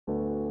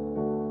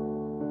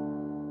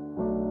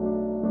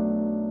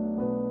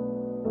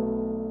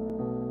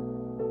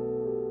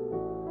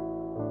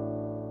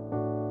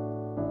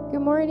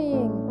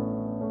morning.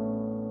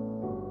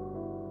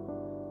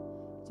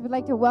 I would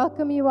like to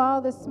welcome you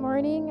all this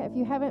morning. If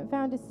you haven't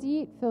found a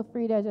seat, feel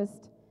free to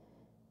just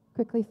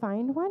quickly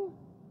find one.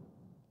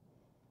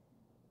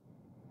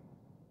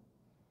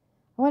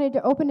 I wanted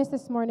to open us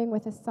this morning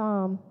with a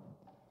psalm.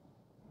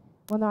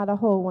 Well, not a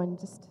whole one,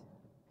 just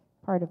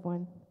part of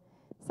one.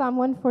 Psalm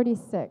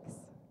 146,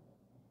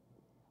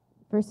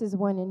 verses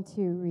 1 and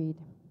 2 read,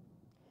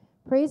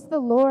 Praise the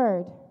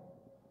Lord.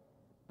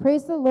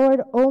 Praise the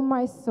Lord, O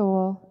my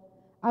soul.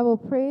 I will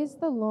praise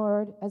the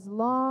Lord as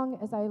long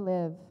as I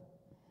live.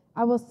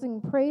 I will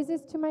sing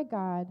praises to my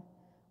God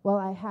while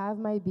I have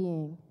my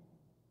being.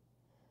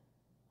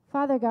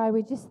 Father God,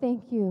 we just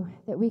thank you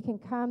that we can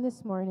come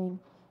this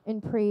morning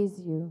and praise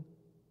you.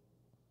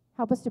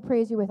 Help us to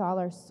praise you with all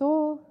our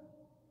soul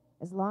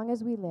as long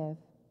as we live.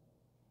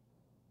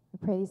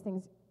 We pray these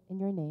things in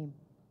your name.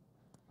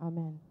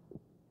 Amen.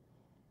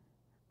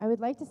 I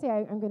would like to say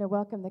I'm going to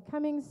welcome the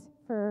Cummings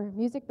for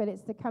music, but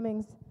it's the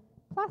Cummings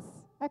plus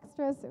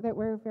extras that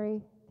we're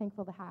very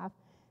thankful to have.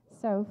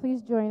 So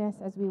please join us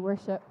as we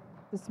worship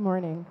this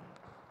morning.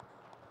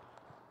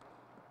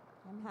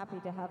 I'm happy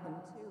to have them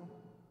too.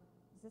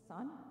 Is this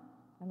on?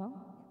 Hello?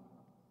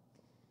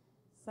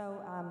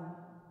 So I'm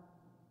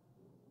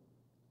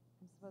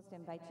supposed to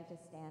invite you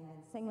to stand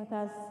and sing with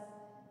us.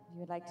 If you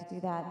would like to do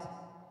that.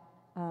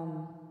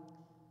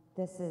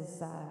 This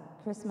is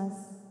Christmas.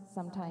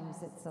 Sometimes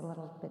it's a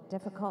little bit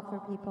difficult for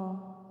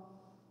people.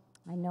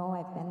 I know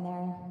I've been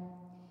there.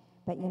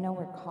 But you know,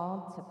 we're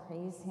called to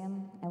praise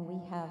him, and we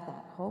have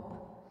that hope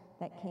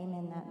that came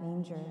in that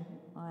manger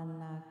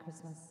on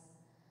Christmas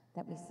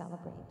that we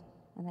celebrate.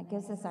 And that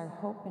gives us our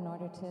hope in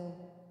order to,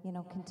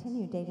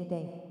 continue day to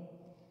day.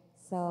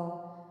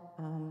 So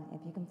if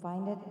you can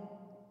find it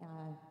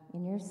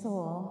in your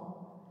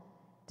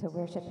soul to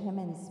worship him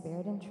in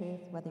spirit and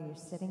truth, whether you're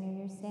sitting or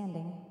you're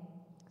standing,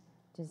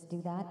 just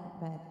do that.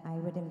 But I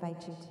would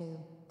invite you to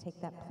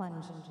take that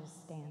plunge and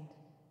just stand.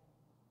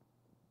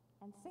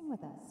 And sing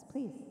with us,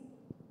 please.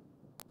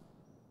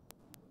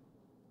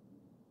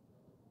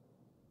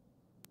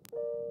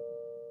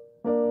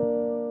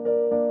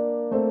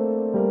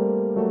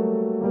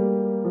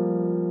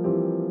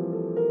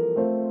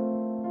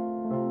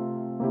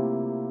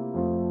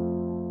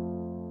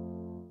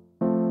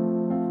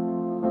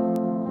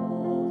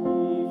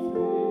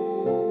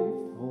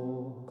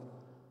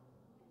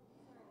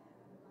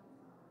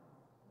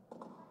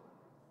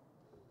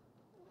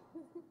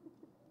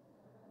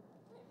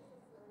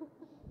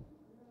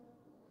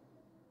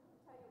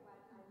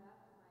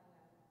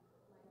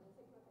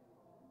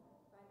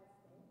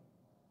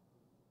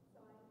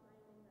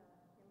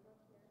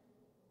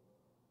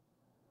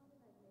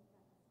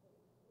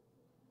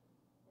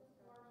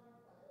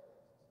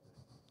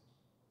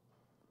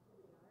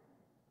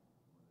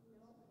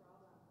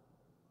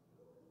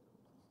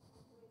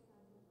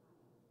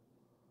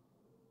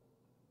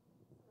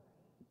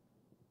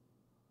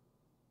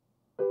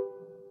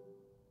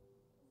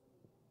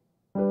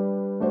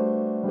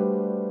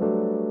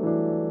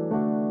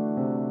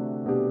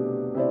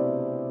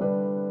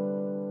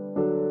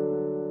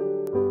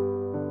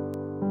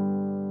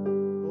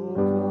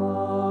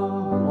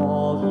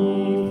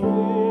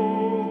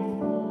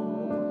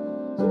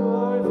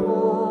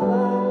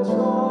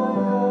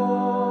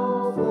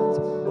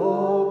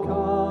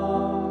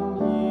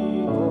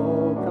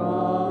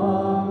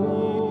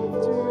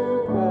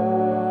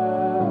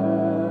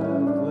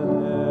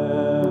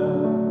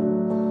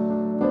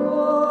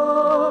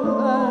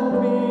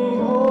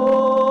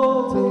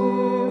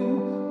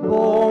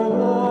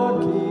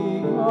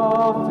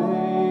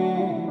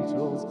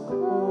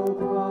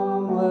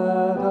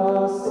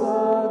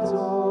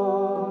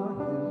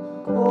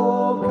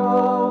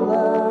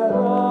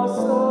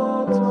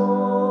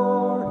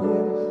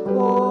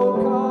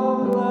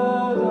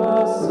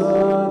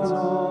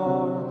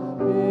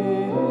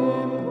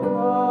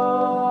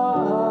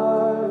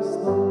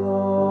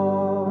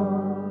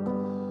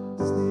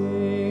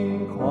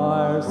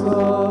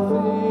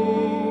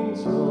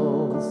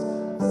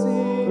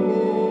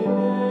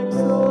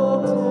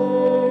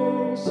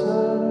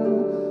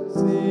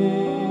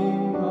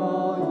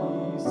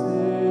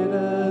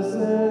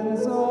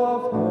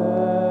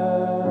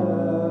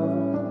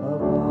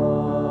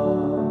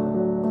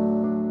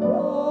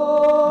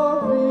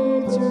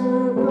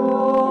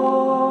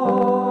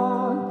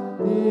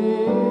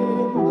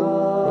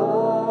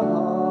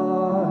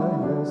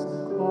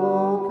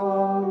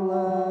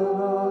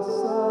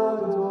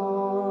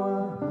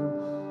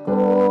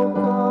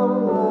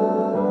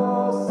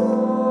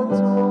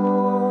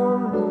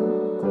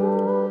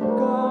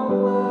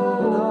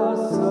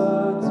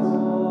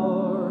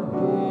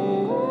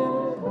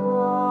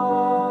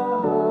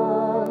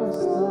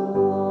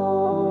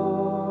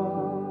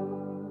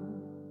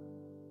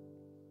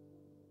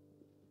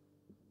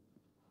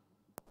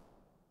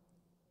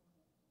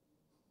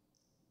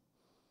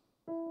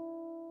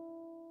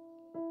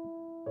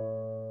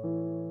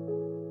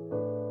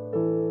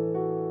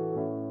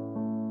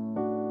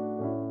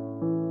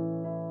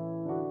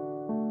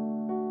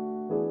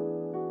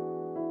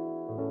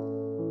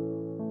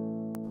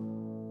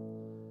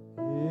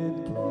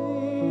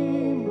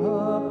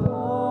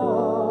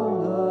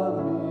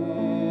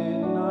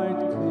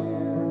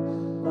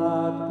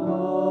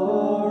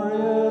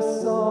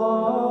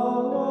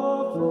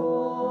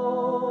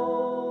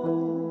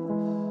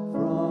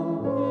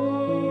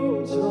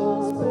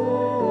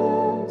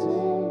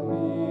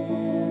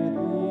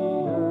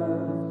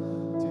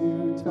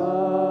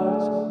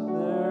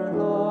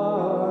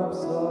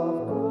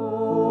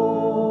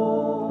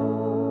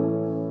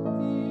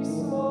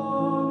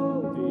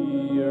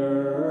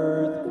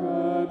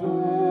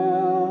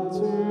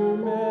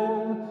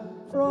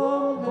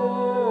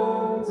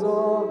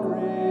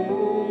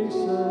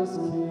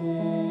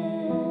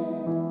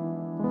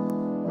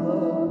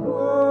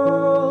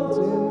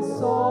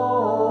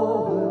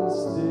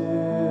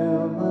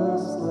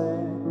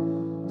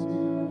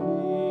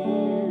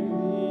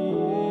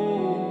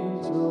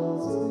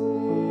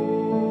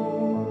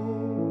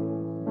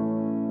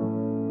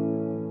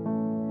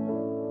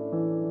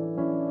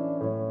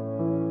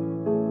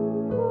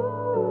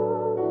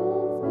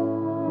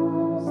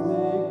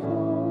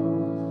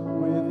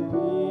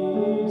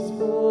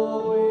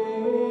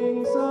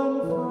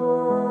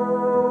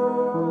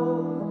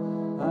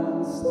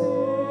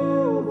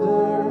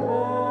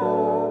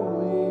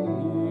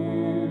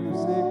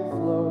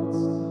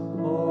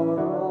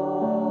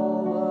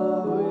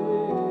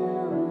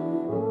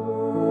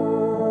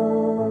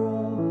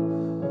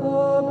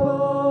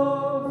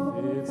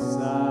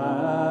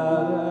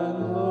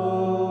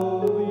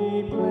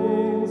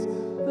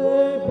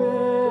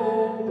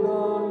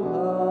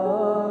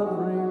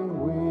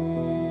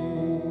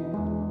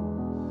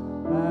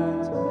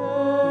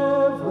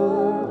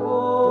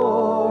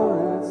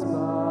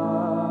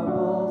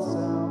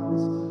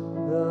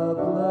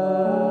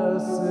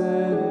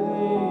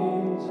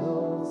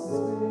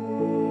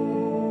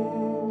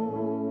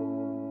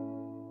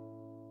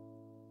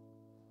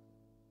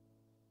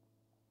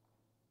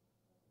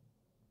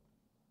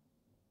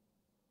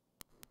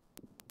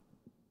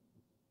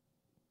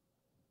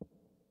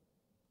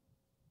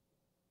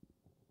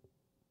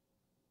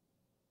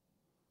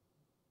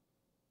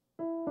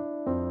 See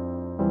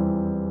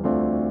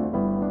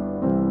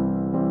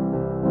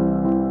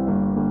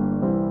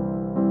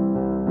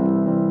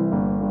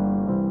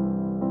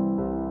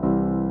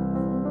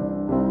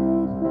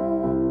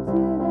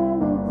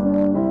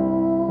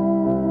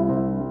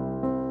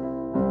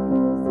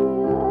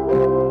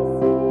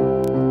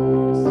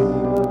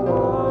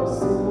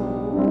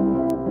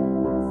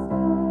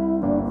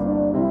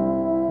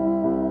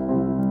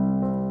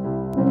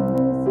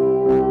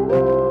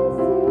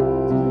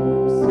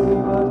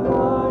what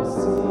I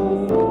see.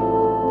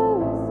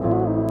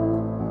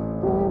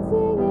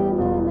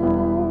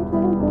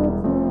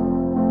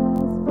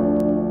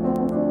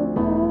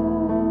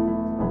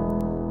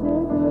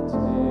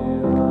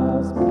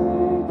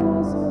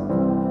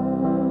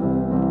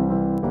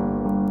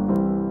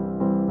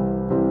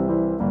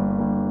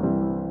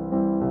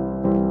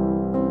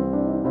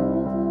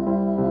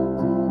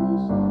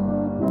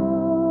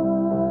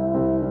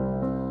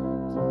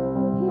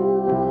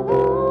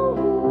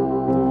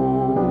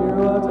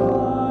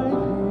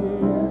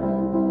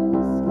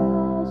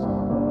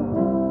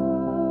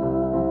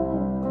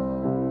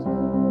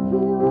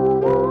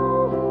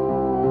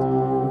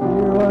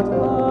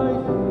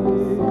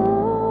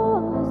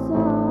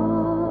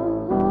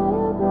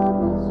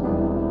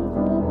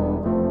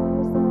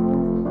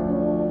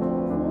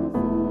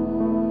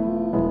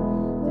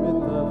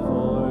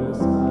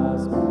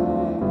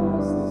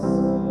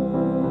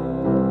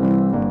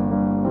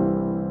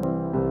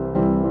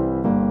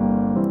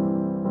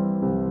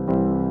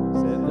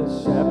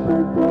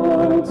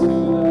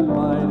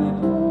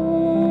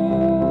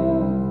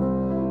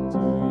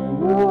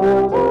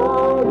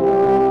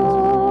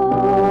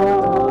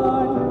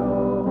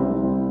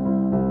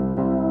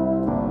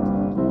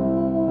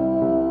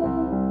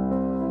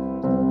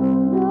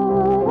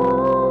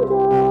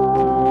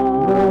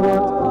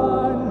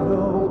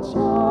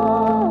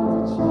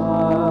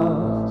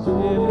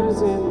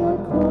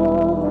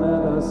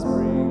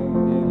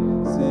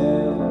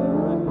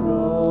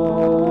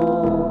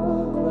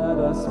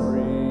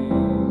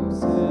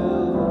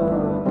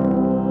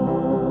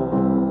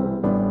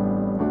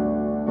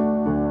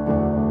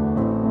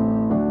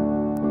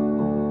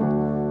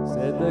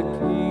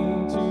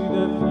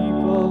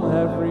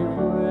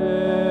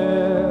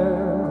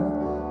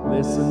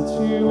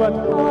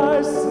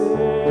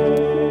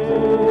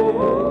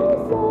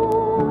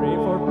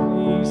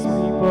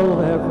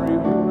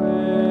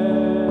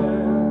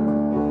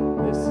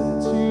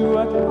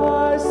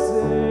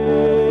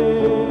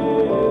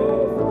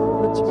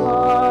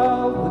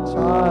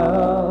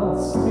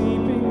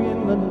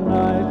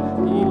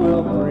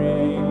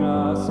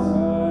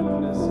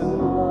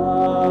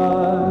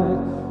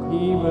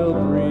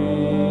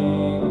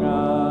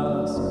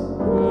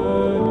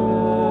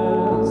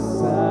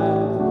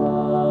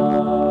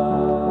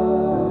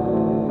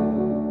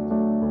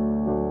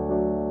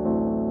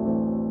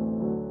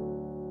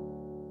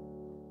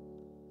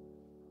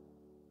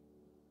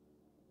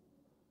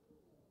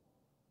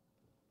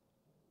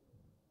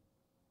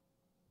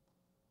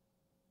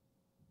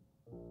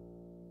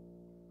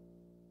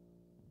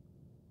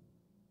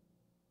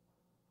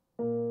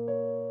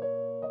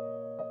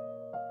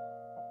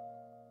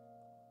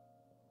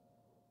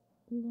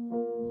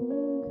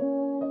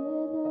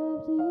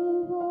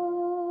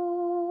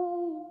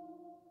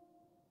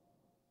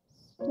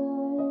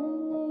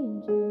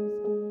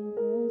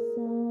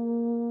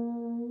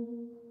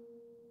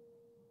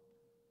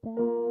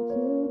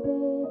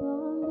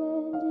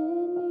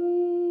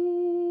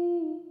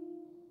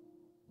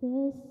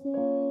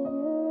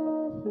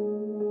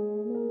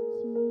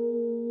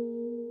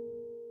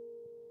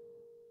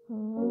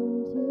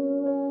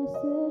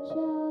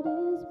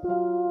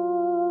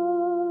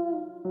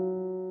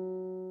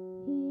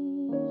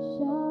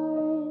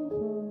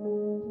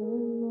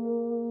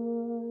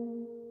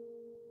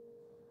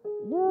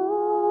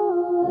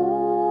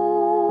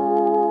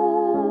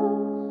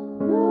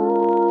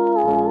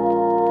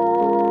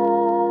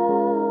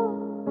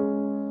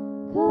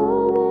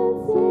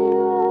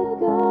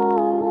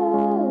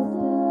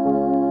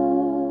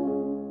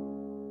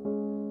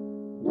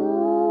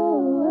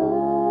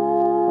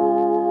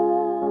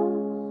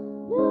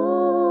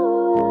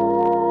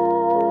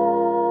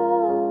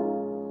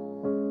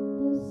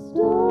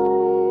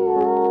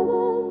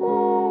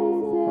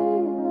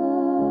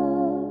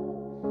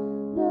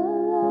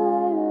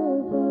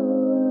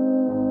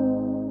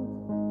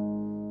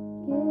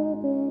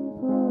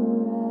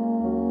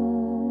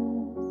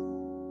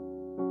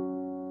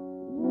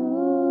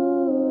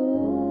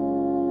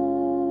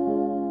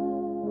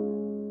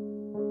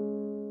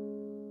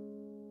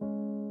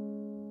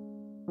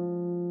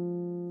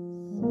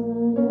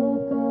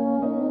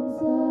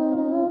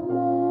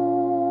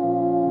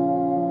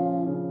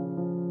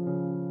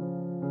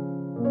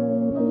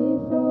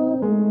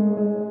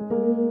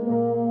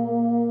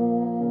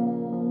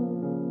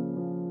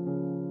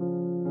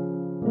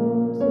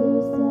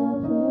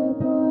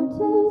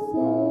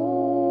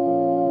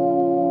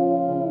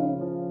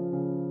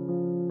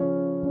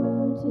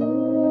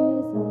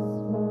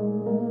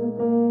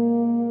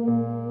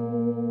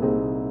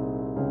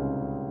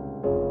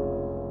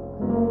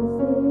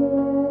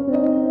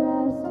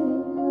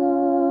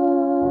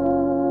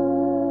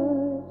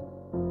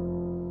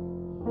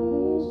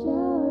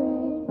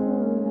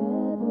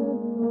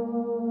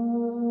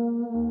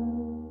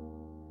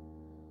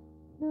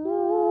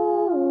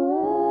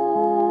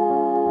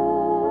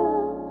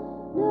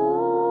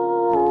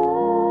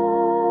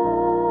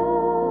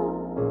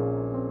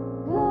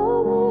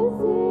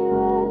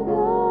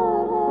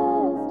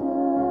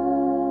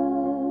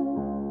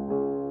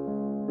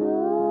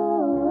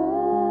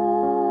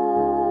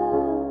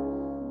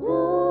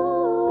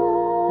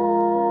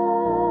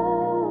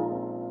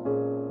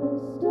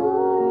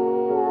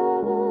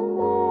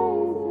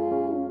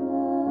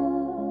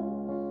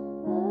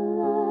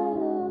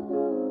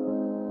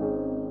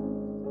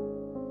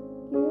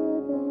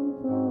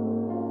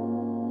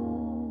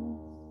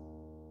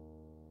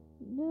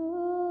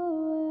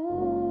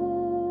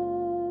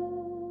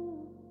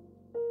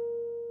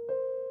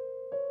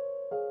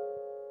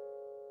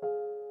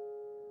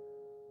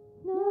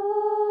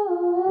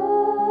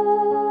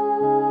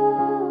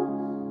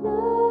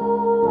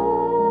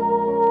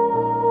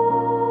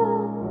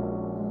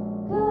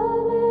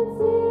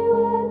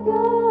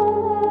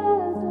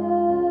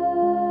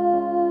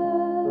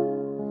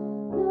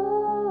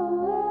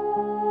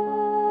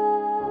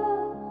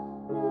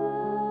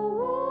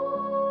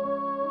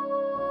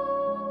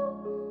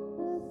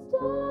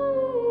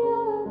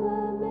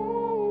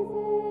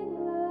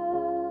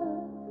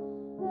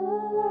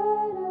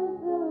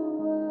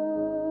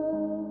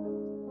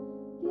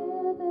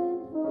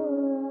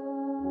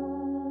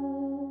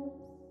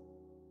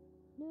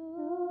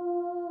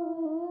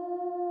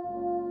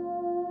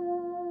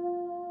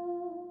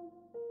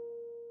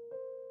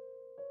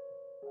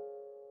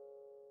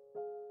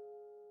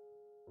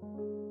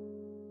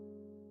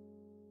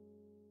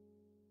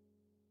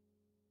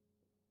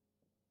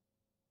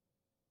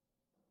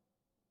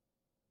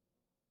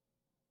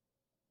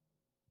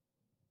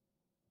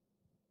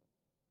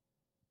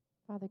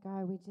 Father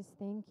God, we just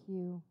thank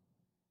you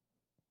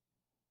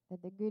that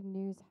the good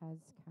news has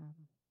come.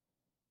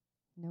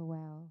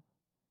 Noel.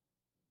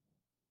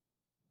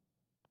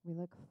 We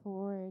look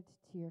forward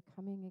to your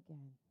coming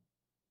again.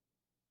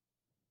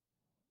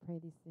 Pray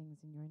these things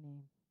in your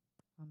name.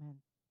 Amen.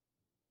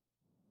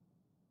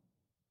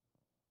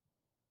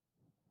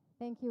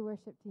 Thank you,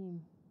 worship team.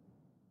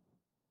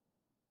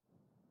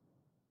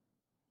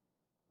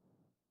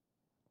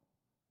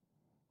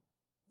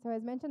 So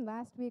as mentioned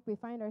last week, we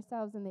find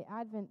ourselves in the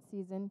Advent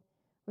season.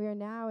 We are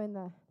now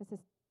this is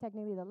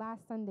technically the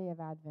last Sunday of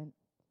Advent.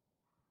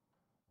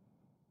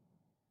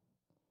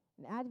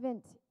 And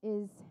Advent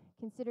is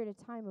considered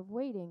a time of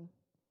waiting.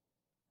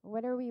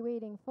 What are we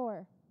waiting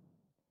for?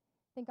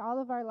 I think all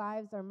of our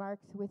lives are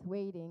marked with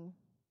waiting.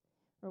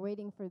 We're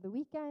waiting for the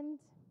weekend.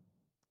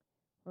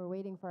 We're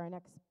waiting for our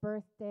next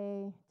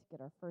birthday, to get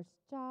our first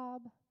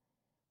job,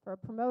 for a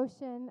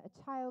promotion,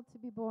 a child to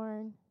be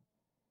born,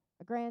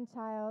 a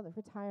grandchild, a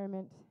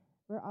retirement.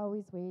 We're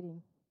always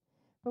waiting.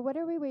 But what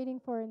are we waiting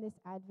for in this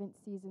Advent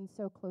season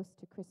so close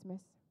to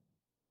Christmas?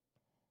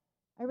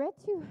 I read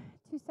two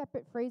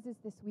separate phrases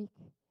this week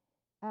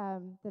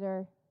that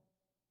are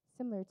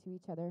similar to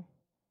each other.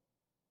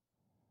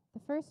 The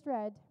first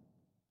read,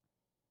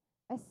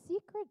 "A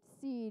secret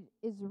seed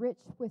is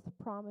rich with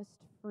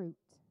promised fruit."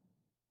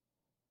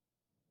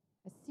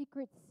 A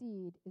secret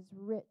seed is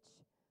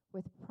rich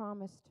with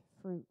promised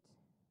fruit.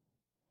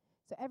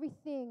 So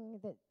everything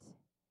that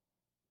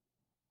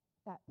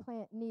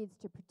plant needs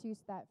to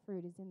produce that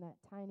fruit is in that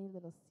tiny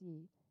little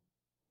seed.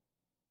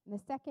 And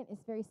the second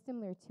is very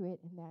similar to it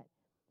in that,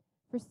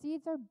 for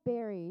seeds are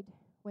buried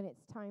when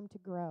it's time to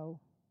grow.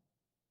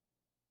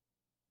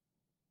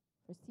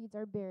 For seeds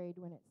are buried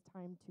when it's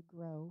time to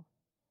grow.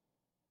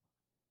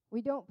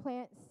 We don't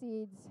plant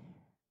seeds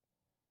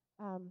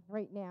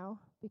right now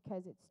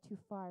because it's too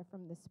far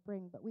from the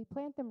spring, but we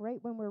plant them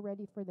right when we're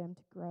ready for them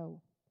to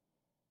grow.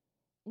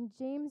 In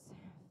James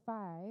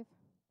 5,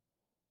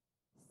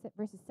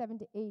 verses 7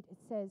 to 8, it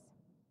says,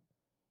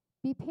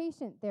 "Be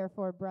patient,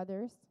 therefore,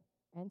 brothers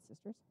and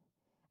sisters,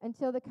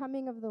 until the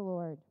coming of the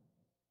Lord.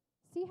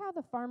 See how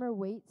the farmer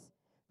waits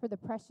for the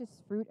precious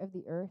fruit of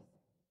the earth,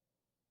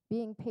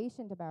 being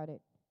patient about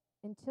it,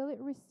 until it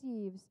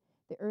receives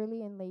the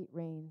early and late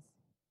rains.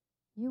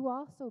 You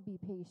also be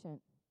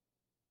patient.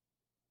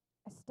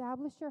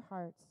 Establish your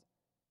hearts,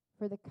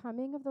 for the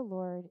coming of the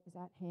Lord is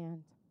at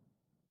hand."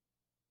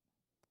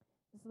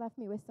 This left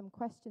me with some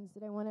questions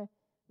that I want to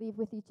leave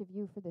with each of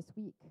you for this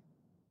week.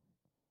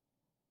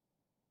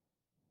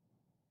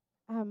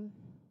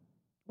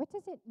 What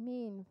does it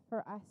mean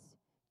for us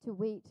to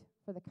wait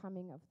for the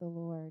coming of the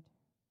Lord?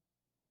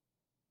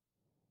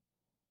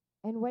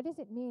 And what does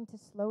it mean to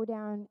slow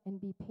down and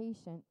be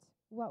patient?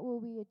 What will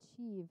we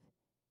achieve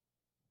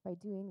by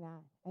doing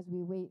that as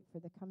we wait for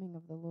the coming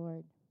of the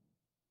Lord?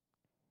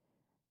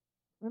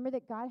 Remember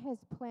that God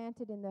has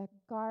planted in the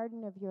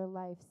garden of your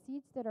life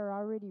seeds that are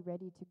already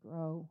ready to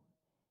grow,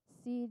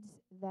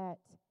 seeds that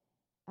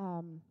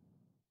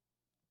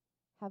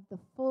have the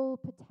full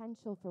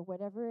potential for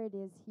whatever it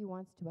is He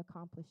wants to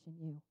accomplish in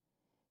you.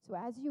 So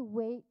as you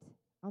wait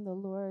on the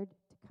Lord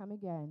to come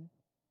again,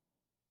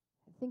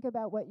 think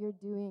about what you're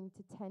doing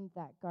to tend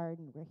that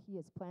garden where He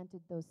has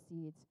planted those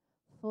seeds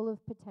full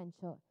of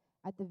potential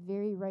at the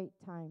very right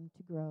time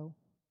to grow.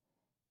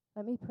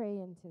 Let me pray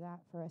into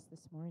that for us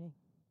this morning.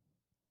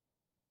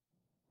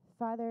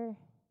 Father,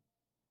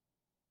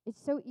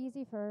 it's so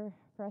easy for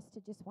us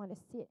to just want to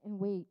sit and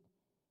wait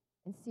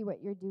and see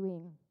what you're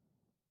doing.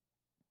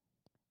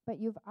 But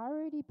you've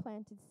already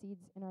planted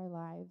seeds in our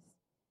lives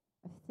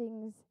of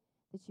things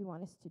that you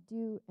want us to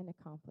do and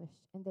accomplish,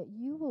 and that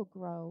you will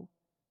grow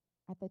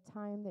at the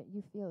time that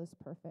you feel is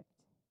perfect.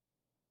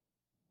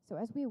 So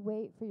as we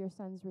wait for your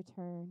Son's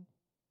return,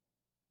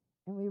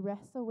 and we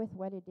wrestle with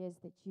what it is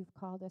that you've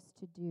called us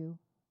to do,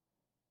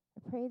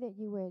 I pray that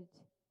you would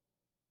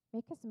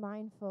make us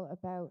mindful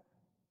about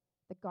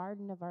the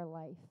garden of our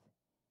life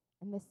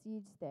and the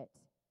seeds that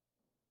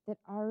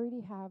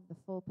already have the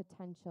full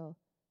potential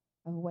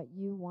of what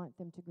you want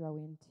them to grow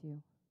into.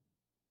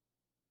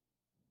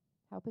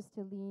 Help us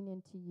to lean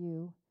into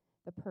you,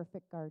 the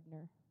perfect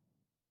gardener.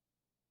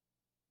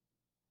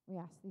 We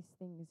ask these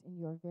things in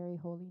your very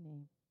holy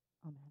name.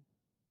 Amen.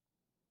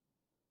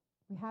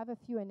 We have a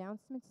few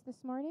announcements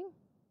this morning.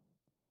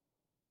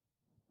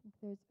 I think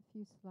there's a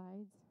few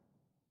slides.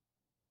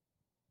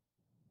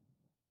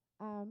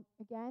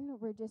 Again,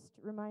 we're just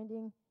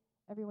reminding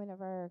everyone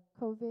of our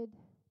COVID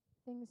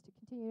things to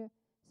continue.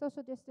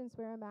 Social distance,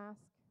 wear a mask.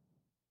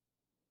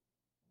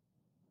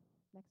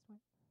 Next one.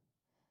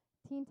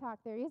 Teen Talk.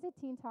 There is a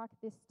Teen Talk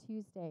this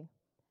Tuesday.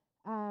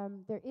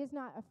 There is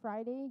not a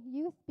Friday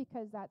youth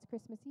because that's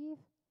Christmas Eve.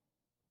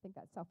 I think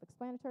that's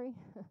self-explanatory.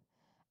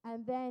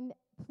 And then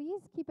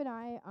please keep an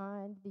eye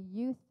on the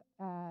youth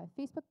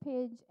Facebook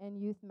page and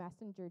youth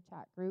messenger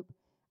chat group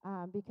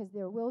because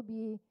there will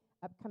be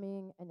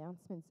upcoming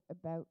announcements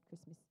about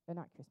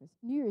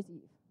New Year's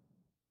Eve,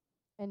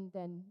 and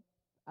then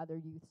other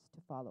youths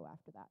to follow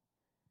after that.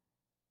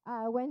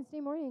 Wednesday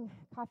morning,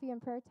 coffee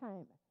and prayer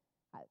time.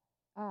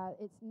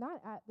 It's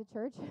not at the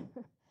church.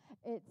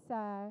 It's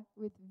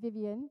with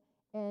Vivian,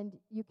 and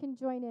you can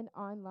join in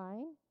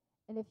online.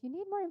 And if you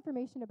need more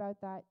information about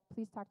that,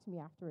 please talk to me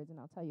afterwards, and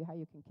I'll tell you how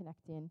you can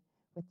connect in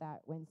with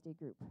that Wednesday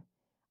group.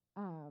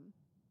 And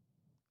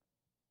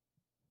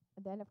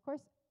then, of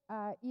course,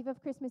 Eve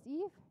of Christmas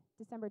Eve,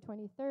 December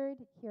 23rd,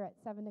 here at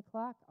 7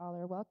 o'clock. All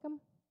are welcome.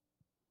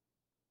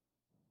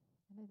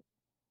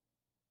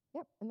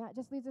 And that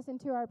just leads us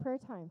into our prayer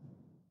time.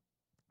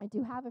 I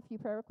do have a few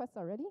prayer requests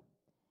already.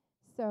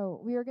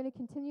 So we are going to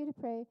continue to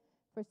pray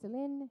for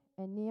Celine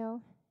and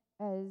Neil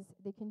as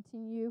they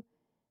continue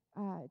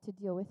to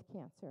deal with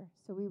cancer.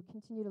 So we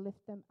continue to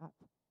lift them up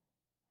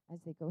as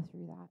they go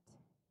through that.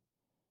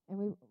 And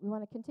we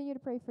want to continue to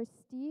pray for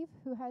Steve,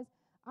 who has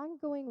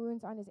ongoing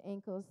wounds on his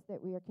ankles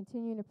that we are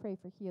continuing to pray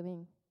for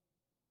healing.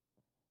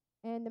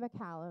 And the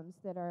McCallums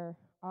that are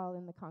all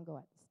in the Congo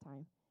at this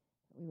time,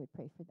 we would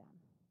pray for them.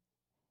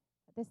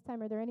 At this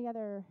time, are there any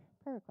other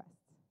prayer requests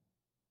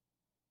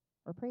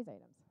or praise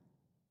items?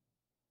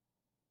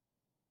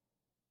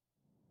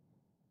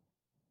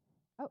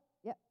 Oh,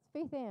 yeah, it's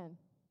Faith Ann.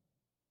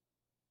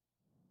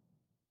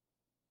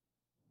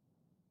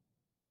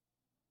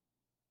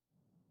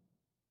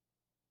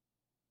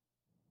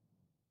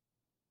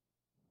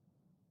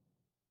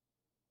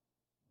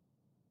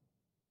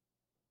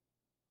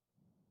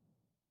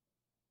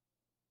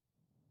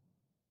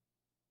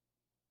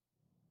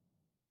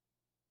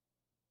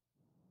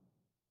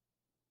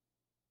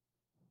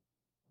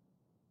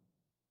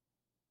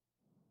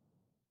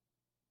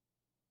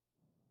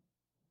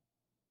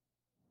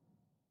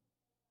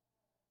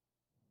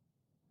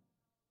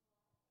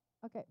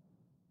 Okay.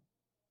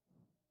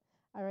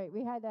 All right,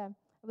 we had a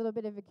little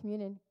bit of a I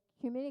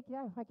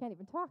can't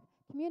even talk.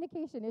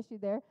 Communication issue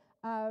there.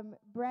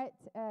 Brett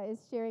is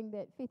sharing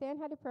that Faith Ann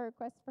had a prayer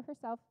request for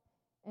herself,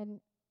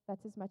 and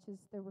that's as much as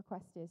the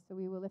request is. So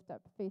we will lift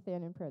up Faith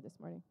Ann in prayer this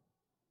morning.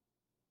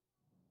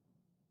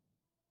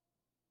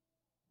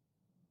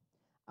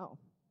 Oh.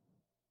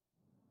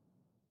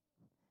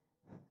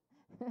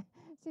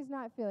 She's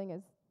not feeling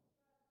as...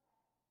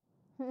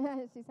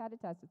 She's had a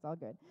test. It's all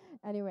good.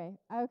 Anyway,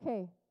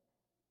 okay.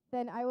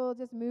 Then I will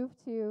just move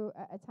to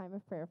a time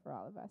of prayer for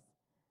all of us.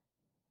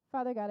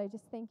 Father God, I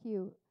just thank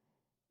you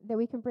that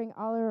we can bring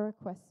all our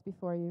requests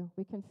before you.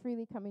 We can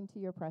freely come into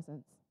your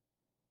presence.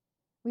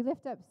 We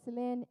lift up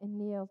Celine and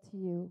Neil to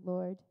you,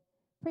 Lord.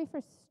 Pray for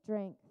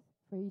strength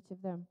for each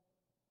of them.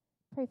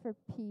 Pray for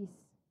peace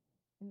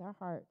in their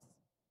hearts.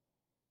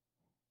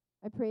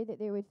 I pray that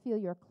they would feel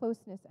your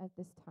closeness at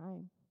this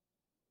time.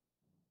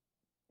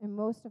 And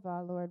most of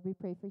all, Lord, we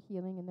pray for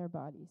healing in their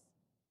bodies.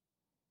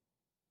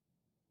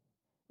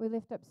 We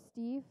lift up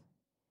Steve,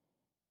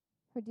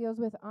 who deals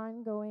with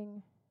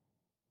ongoing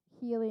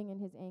healing in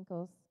his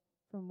ankles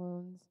from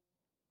wounds.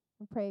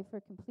 We pray for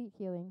complete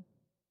healing.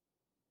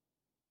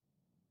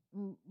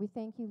 We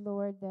thank you,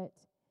 Lord, that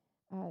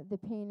the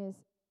pain is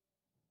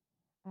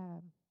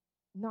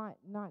not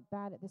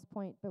bad at this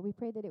point, but we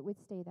pray that it would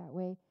stay that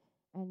way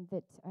and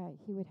that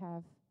he would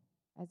have,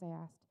 as I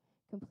asked,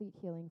 complete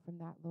healing from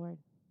that, Lord.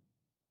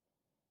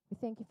 We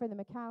thank you for the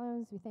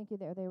McCallums. We thank you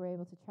that they were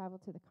able to travel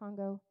to the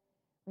Congo.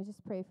 We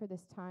just pray for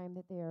this time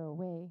that they are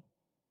away.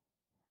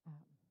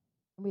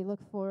 We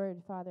look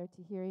forward, Father,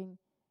 to hearing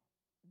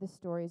the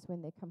stories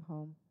when they come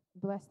home.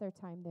 Bless their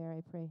time there,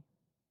 I pray.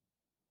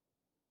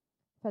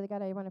 Father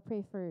God, I want to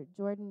pray for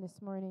Jordan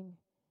this morning,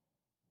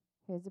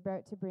 who is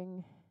about to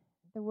bring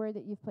the word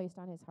that you've placed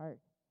on his heart.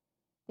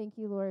 Thank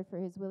you, Lord, for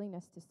his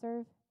willingness to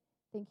serve.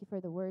 Thank you for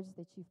the words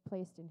that you've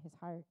placed in his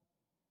heart.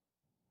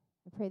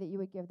 I pray that you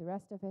would give the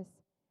rest of us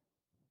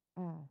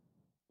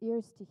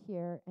ears to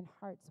hear and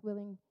hearts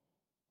willing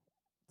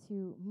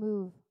to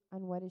move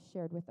on what is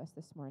shared with us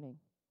this morning.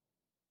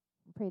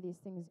 I pray these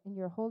things in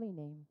your holy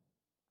name.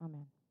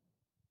 Amen.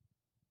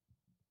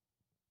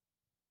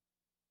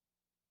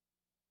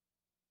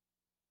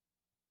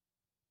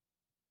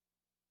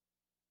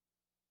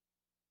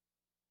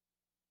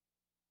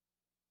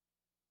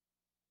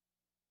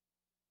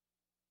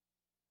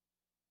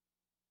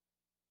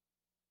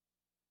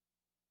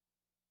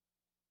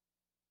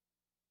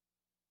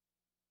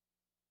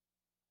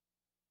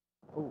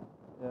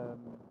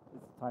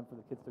 It's time for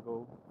the kids to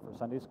go for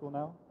Sunday school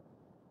now.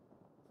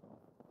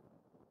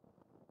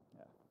 So,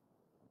 yeah.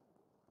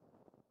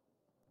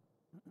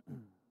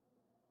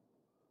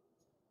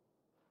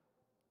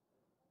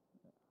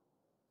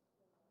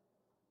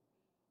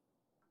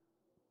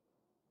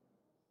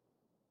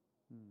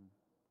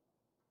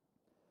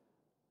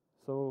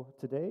 So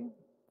today,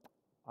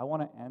 I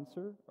want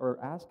to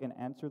ask and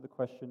answer the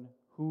question,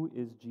 who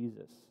is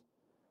Jesus?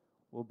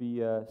 We'll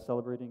be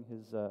celebrating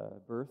his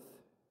birth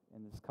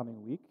in this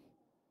coming week,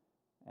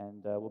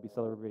 and we'll be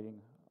celebrating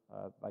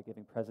by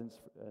giving presents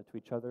to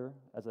each other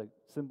as a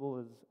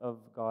symbol of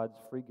God's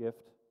free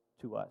gift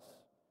to us.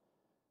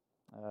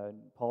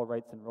 Paul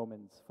writes in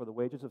Romans, "For the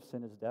wages of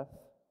sin is death,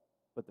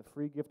 but the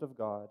free gift of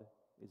God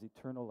is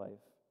eternal life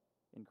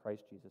in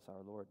Christ Jesus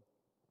our Lord."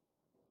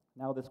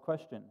 Now this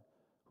question,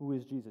 who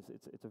is Jesus?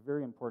 It's a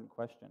very important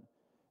question.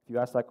 If you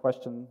ask that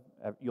question,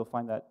 you'll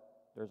find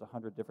that there's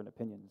 100 different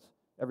opinions.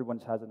 Everyone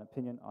has an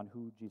opinion on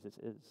who Jesus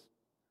is.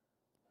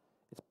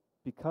 It's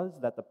because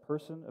that the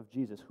person of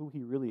Jesus, who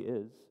he really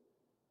is,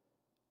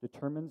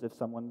 determines if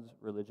someone's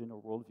religion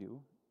or worldview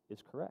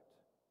is correct.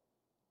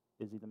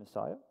 Is he the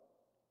Messiah?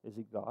 Is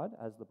he God,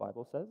 as the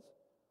Bible says?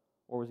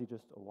 Or was he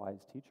just a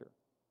wise teacher?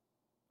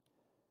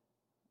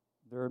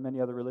 There are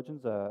many other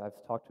religions.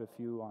 I've talked to a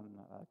few on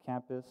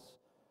campus.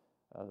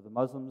 The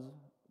Muslims,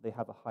 they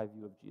have a high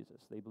view of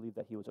Jesus. They believe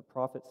that he was a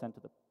prophet sent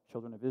to the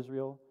children of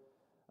Israel.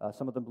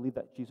 Some of them believe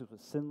that Jesus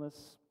was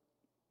sinless.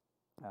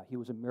 He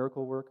was a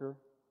miracle worker.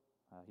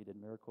 He did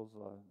miracles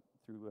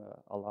through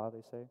Allah,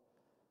 they say.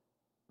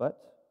 But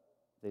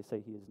they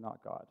say he is not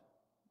God.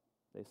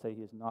 They say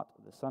he is not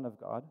the Son of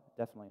God,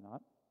 definitely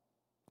not.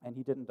 And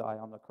he didn't die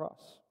on the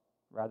cross.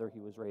 Rather,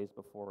 he was raised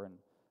before and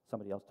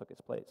somebody else took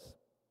his place.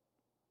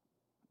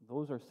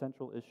 Those are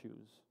central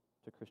issues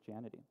to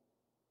Christianity.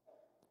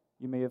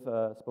 You may have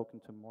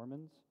spoken to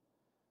Mormons.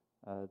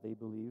 They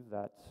believe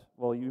that,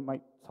 well, you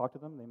might talk to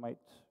them.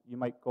 You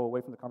might go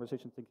away from the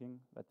conversation thinking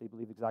that they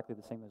believe exactly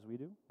the same as we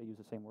do. They use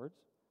the same words.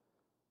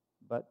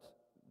 But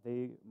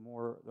they're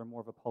more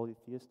of a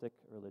polytheistic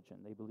religion.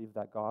 They believe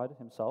that God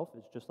himself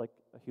is just like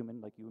a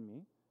human, like you and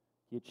me.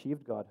 He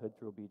achieved godhood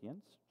through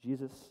obedience.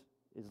 Jesus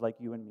is like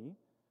you and me.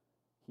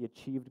 He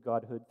achieved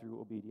godhood through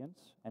obedience,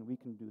 and we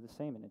can do the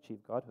same and achieve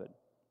godhood.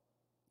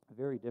 A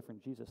very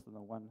different Jesus than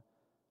the one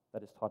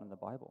that is taught in the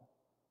Bible.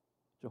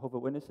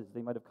 Jehovah's Witnesses,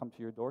 they might have come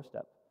to your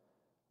doorstep.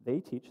 They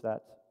teach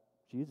that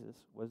Jesus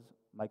was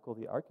Michael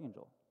the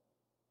Archangel,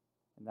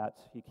 and that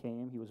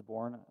he was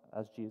born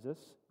as Jesus.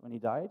 When he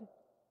died,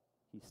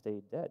 he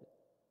stayed dead.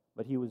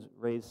 But he was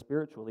raised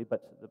spiritually,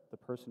 but the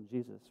person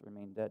Jesus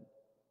remained dead.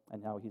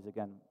 And now he's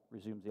again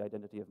resumes the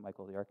identity of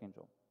Michael the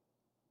Archangel.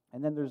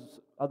 And then there's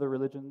other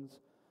religions,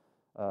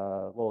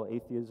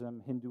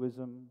 atheism,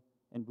 Hinduism,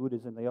 and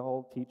Buddhism. They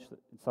all teach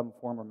in some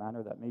form or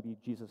manner that maybe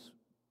Jesus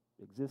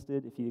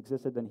existed. If he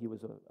existed, then he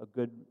was a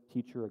good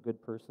teacher, a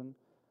good person.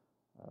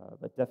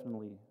 But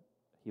definitely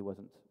he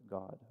wasn't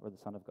God or the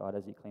Son of God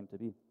as he claimed to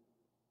be.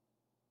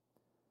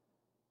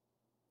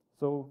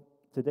 So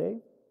today,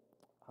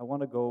 I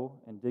want to go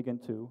and dig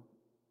into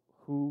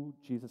who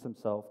Jesus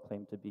himself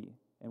claimed to be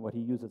and what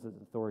he uses as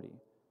authority.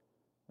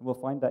 And we'll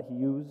find that he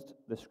used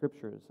the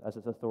scriptures as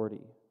his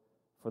authority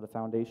for the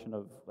foundation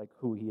of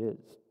who he is.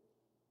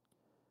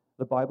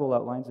 The Bible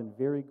outlines in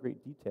very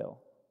great detail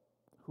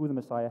who the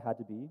Messiah had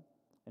to be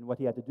and what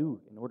he had to do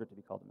in order to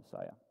be called the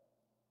Messiah.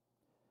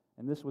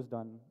 And this was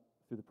done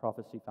through the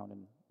prophecy found in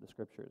the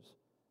scriptures.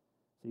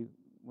 See,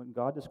 when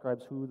God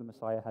describes who the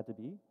Messiah had to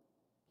be,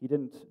 he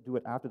didn't do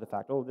it after the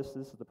fact. Oh, this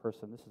is the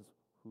person, this is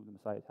who the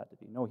Messiah had to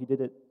be. No, he did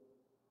it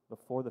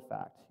before the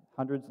fact.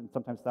 Hundreds and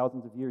sometimes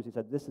thousands of years, he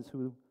said, this is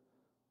who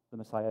the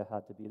Messiah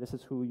had to be. This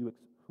is who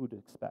to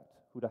expect,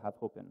 who to have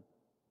hope in.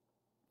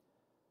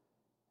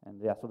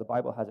 And so the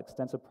Bible has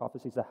extensive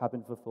prophecies that have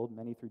been fulfilled,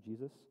 many through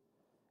Jesus.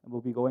 And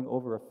we'll be going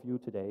over a few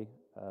today,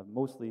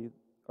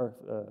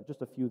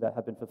 just a few that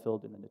have been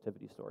fulfilled in the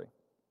Nativity story.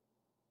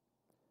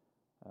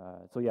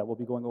 We'll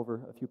be going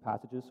over a few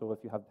passages, so if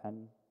you have a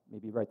pen,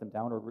 maybe write them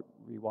down or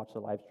re-watch the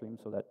live stream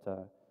so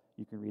that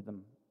you can read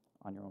them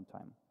on your own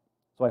time.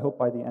 So I hope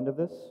by the end of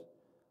this,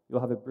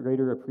 you'll have a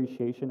greater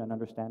appreciation and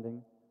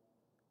understanding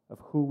of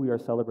who we are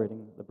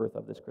celebrating the birth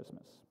of this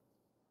Christmas.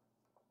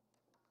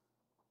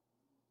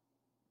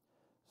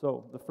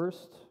 So the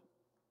first,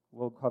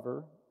 we'll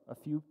cover a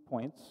few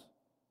points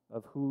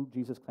of who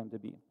Jesus claimed to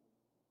be.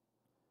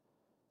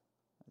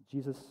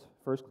 Jesus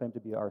first claimed to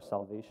be our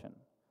salvation.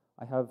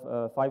 I have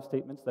 5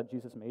 statements that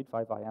Jesus made,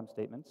 5 I am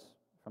statements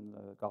from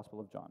the Gospel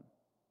of John.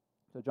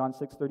 So John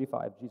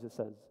 6:35, Jesus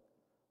says,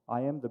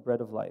 I am the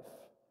bread of life.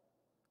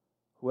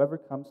 Whoever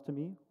comes to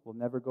me will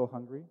never go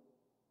hungry,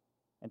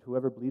 and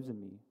whoever believes in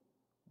me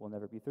will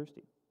never be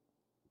thirsty.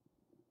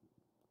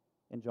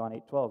 In John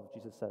 8:12,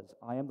 Jesus says,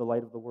 I am the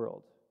light of the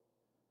world.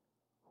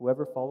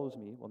 Whoever follows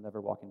me will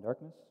never walk in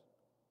darkness,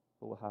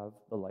 but will have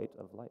the light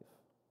of life.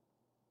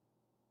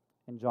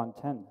 In John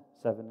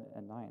 10:7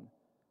 and 9,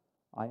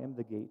 I am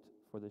the gate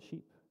for the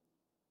sheep.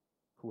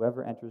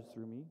 Whoever enters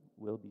through me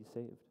will be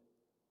saved.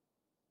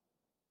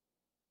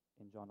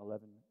 In John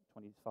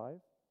 11:25,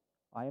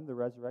 I am the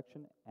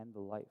resurrection and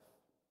the life.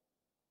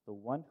 The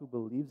one who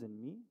believes in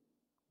me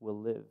will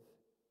live,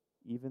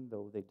 even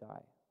though they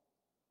die.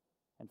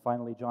 And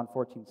finally, John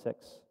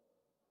 14:6,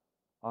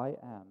 I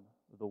am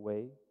the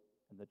way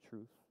and the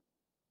truth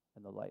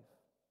and the life.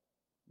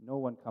 No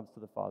one comes to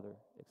the Father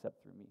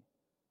except through me.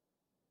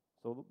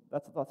 So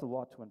that's a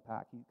lot to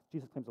unpack.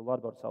 Jesus claims a lot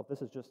about himself.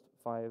 This is just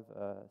 5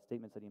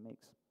 statements that he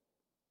makes.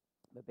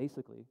 But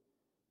basically,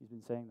 he's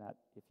been saying that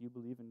if you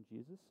believe in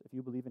Jesus, if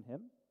you believe in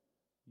him,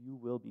 you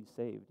will be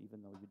saved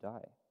even though you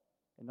die.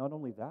 And not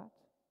only that,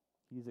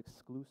 he's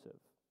exclusive.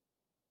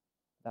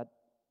 That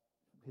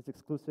his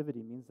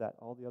exclusivity means that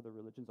all the other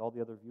religions, all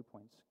the other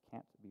viewpoints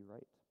can't be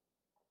right.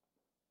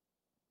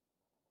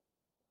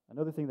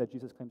 Another thing that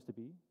Jesus claims to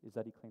be is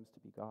that he claims to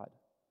be God.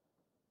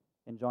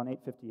 In John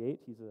 8:58,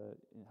 he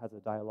has a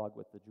dialogue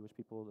with the Jewish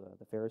people,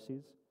 the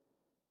Pharisees,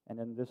 And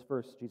in this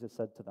verse, Jesus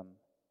said to them,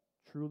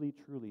 "Truly,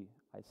 truly,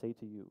 I say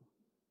to you,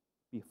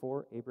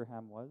 before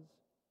Abraham was,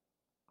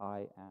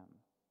 I am."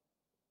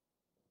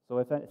 So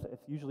if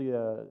usually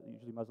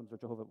Muslims or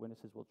Jehovah's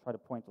Witnesses will try to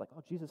point like,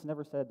 oh, Jesus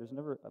never said, there's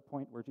never a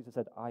point where Jesus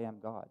said, "I am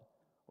God."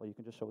 Well, you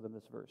can just show them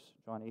this verse,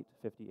 John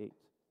 8:58.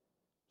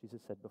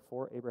 Jesus said,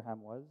 "Before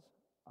Abraham was,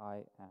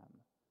 I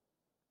am."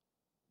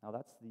 Now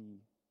that's the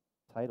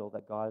title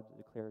that God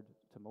declared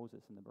to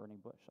Moses in the burning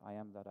bush, "I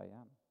am that I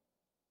am."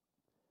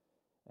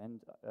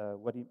 And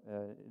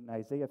in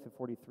Isaiah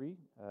 43,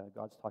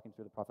 God's talking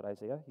through the prophet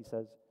Isaiah. He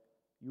says,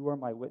 "You are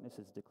my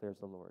witnesses, declares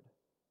the Lord,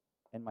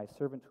 and my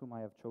servant whom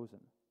I have chosen,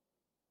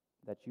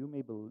 that you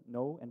may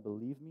know and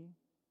believe me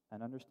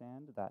and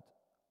understand that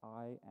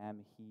I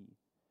am He."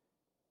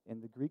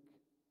 In the Greek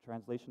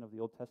translation of the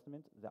Old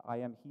Testament, the "I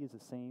am He" is the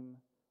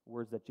same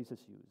words that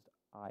Jesus used,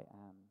 "I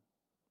am."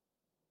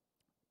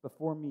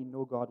 "Before me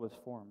no God was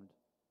formed,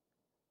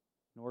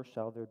 nor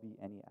shall there be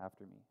any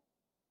after me.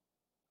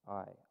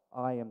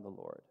 I am the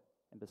Lord,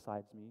 and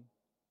besides me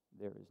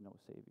there is no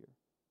Savior."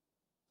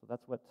 So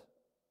that's what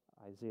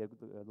Isaiah,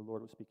 the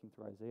Lord was speaking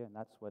through Isaiah, and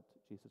that's what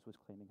Jesus was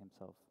claiming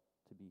himself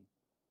to be.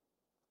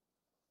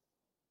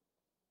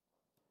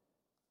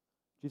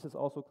 Jesus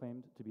also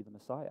claimed to be the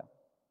Messiah.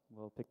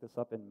 We'll pick this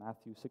up in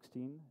Matthew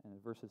 16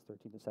 and verses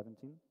 13 to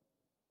 17.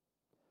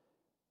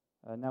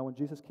 Now when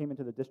Jesus came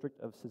into the district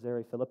of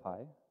Caesarea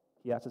Philippi,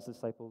 he asked his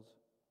disciples,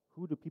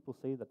 "Who do people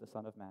say that the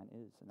Son of Man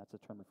is?" And that's a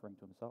term referring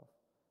to himself.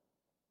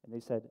 And they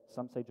said,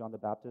 "Some say John the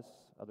Baptist,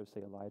 others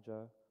say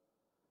Elijah,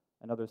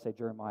 and others say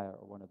Jeremiah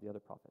or one of the other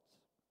prophets."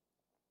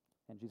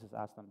 And Jesus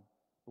asked them,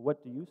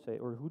 "What do you say,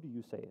 or who do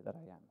you say that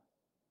I am?"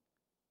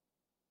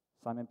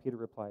 Simon Peter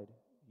replied,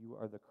 "You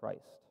are the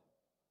Christ,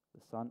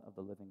 the Son of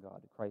the living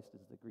God." Christ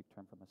is the Greek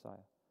term for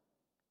Messiah.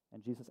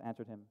 And Jesus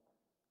answered him,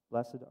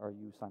 "Blessed are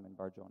you, Simon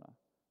Bar-Jonah,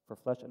 for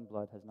flesh and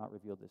blood has not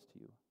revealed this to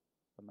you,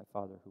 but my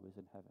Father who is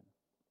in heaven."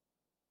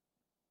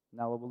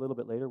 Now, a little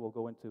bit later, we'll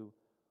go into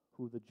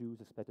who the Jews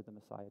expected the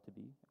Messiah to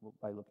be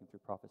by looking through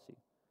prophecy.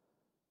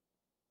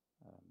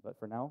 But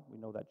for now, we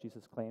know that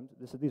Jesus claimed,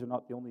 these are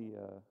not the only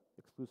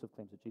exclusive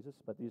claims of Jesus,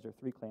 but these are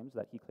three claims: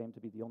 that he claimed to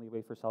be the only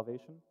way for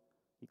salvation,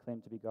 he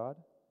claimed to be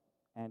God,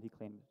 and he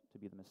claimed to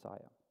be the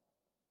Messiah.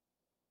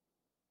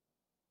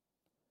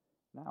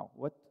 Now,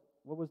 what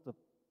was the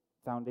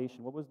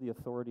foundation, what was the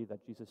authority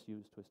that Jesus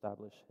used to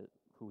establish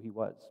who he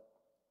was?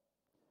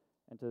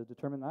 And to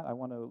determine that, I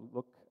want to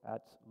look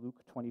at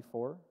Luke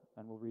 24,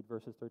 and we'll read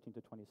verses 13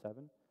 to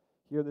 27.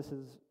 Here, this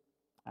is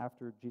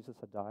after Jesus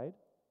had died.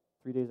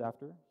 3 days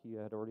after, he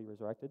had already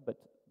resurrected, but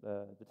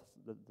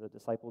the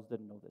disciples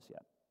didn't know this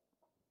yet.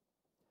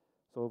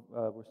 So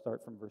we'll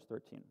start from verse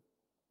 13.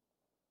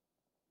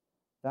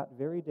 "That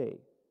very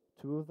day,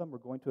 two of them were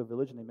going to a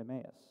village named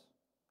Emmaus,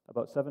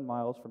 about 7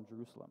 miles from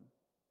Jerusalem.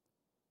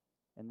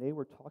 And they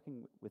were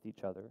talking with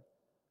each other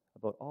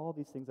about all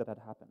these things that had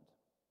happened.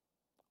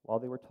 While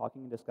they were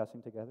talking and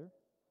discussing together,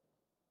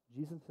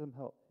 Jesus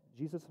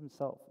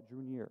himself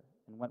drew near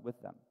and went with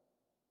them.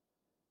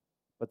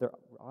 But their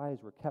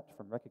eyes were kept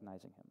from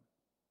recognizing him.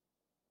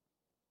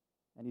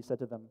 And he said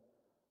to them,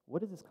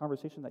 'What is this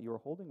conversation that you are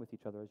holding with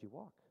each other as you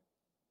walk?'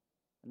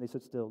 And they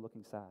stood still,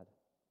 looking sad.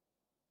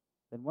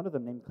 Then one of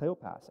them, named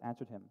Cleopas,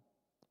 answered him,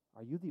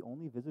 'Are you the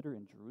only visitor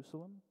in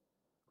Jerusalem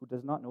who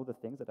does not know the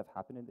things that have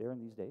happened there in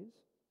these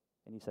days?'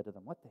 And he said to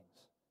them, 'What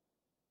things?'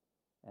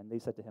 And they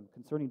said to him,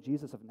 'Concerning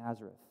Jesus of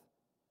Nazareth,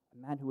 a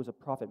man who was a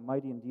prophet,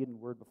 mighty in deed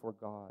and word before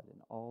God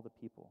and all the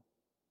people.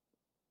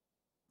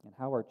 And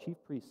how our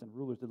chief priests and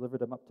rulers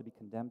delivered him up to be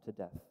condemned to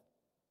death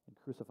and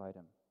crucified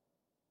him.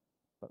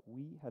 But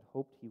we had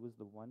hoped he was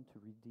the one to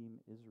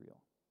redeem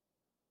Israel.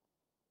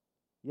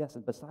 Yes,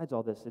 and besides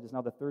all this, it is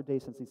now the third day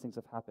since these things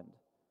have happened.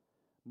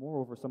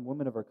 Moreover, some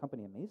women of our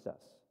company amazed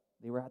us.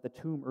 They were at the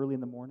tomb early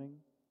in the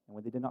morning, and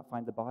when they did not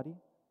find the body,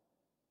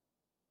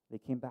 they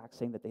came back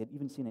saying that they had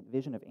even seen a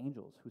vision of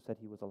angels who said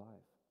he was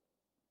alive.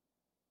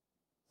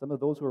 Some of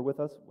those who were with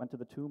us went to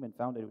the tomb and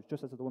found it was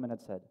just as the woman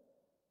had said,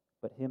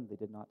 but him they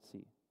did not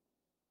see.'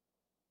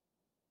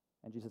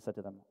 And Jesus said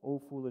to them, 'O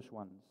foolish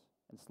ones,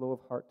 and slow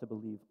of heart to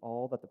believe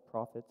all that the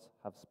prophets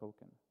have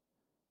spoken.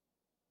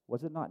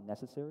 Was it not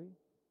necessary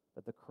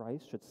that the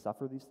Christ should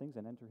suffer these things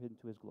and enter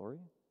into his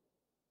glory?'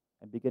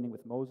 And beginning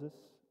with Moses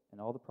and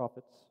all the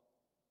prophets,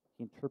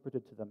 he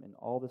interpreted to them in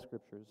all the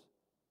scriptures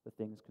the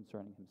things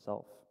concerning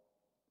himself."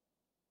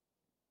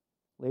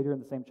 Later in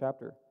the same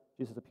chapter,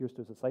 Jesus appears to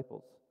his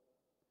disciples,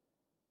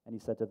 and he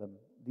said to them,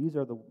 "These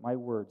are my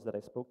words that I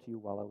spoke to you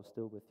while I was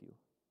still with you,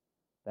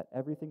 that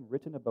everything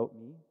written about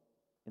me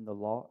in the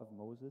law of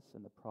Moses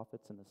and the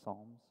prophets and the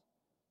Psalms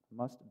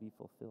must be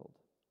fulfilled."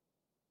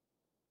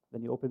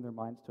 Then he opened their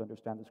minds to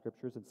understand the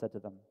scriptures and said to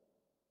them,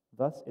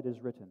 "Thus it is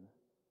written,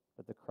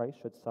 that the Christ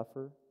should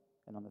suffer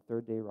and on the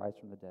third day rise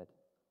from the dead,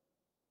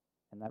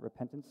 and that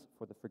repentance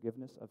for the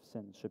forgiveness of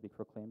sins should be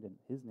proclaimed in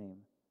his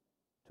name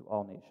to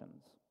all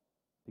nations,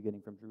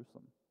 beginning from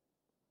Jerusalem."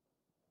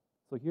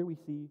 So here we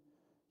see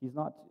he's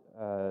not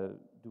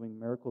doing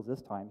miracles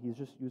this time. He's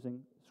just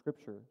using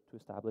scripture to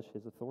establish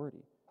his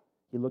authority.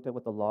 He looked at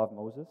what the law of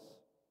Moses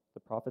the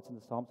prophets and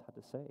the Psalms had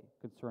to say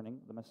concerning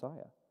the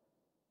Messiah.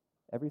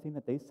 Everything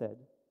that they said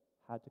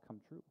had to come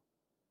true.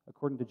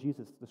 According to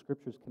Jesus, the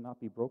scriptures cannot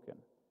be broken.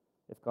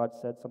 If God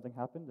said something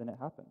happened, then it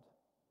happened.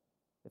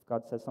 If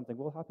God says something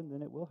will happen,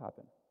 then it will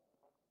happen,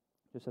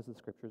 just as the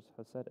scriptures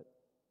have said it.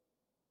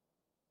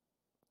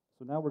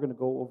 So now we're going to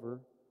go over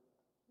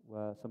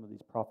some of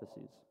these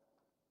prophecies.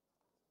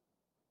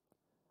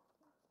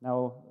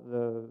 Now,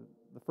 the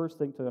first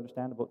thing to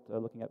understand about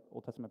looking at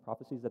Old Testament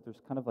prophecies is that there's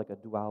kind of like a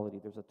duality.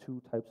 There's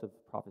two types of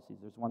prophecies.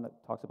 There's one that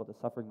talks about the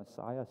suffering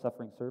Messiah, a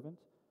suffering servant,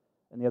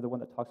 and the other one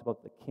that talks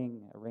about the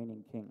king, a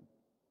reigning king.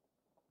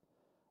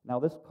 Now,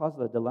 this caused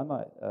a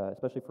dilemma,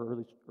 especially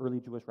for early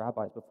Jewish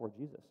rabbis before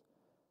Jesus.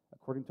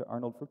 According to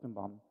Arnold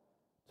Fruchtenbaum,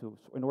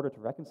 in order to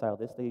reconcile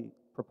this, they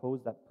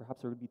proposed that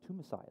perhaps there would be two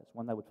messiahs,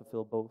 one that would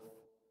fulfill both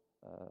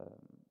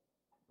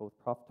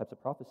types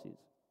of prophecies.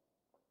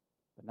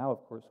 But now,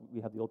 of course,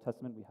 we have the Old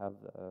Testament, we have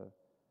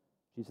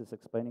Jesus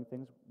explaining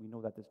things. We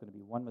know that there's going to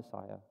be one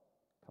Messiah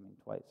coming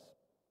twice.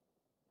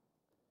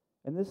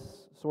 And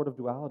this sort of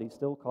duality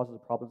still causes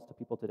problems to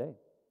people today.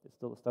 It's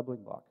still a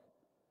stumbling block.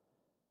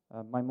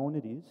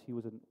 Maimonides, he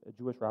was a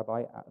Jewish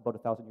rabbi about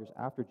 1,000 years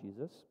after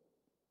Jesus,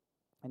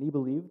 and he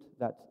believed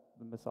that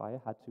the Messiah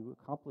had to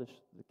accomplish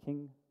the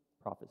king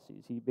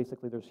prophecies.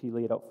 He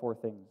laid out four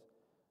things.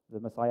 The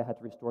Messiah had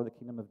to restore the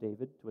kingdom of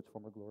David to its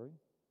former glory,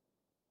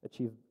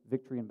 achieve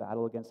victory in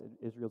battle against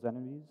Israel's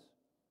enemies.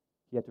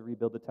 He had to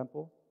rebuild the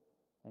temple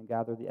and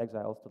gather the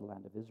exiles to the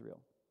land of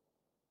Israel.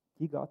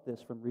 He got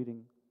this from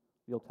reading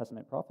the Old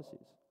Testament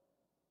prophecies.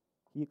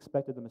 He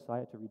expected the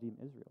Messiah to redeem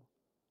Israel.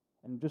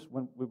 And just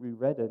when we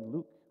read in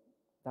Luke,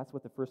 that's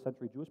what the first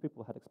century Jewish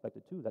people had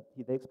expected too, that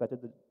they expected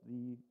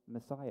the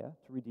Messiah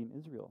to redeem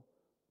Israel.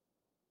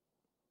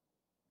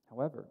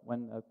 However,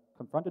 when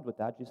confronted with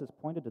that, Jesus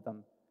pointed to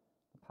them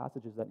the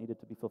passages that needed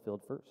to be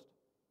fulfilled first,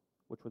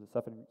 which were the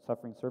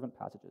suffering servant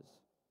passages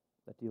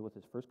that deal with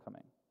his first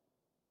coming.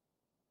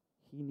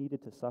 He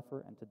needed to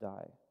suffer and to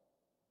die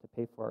to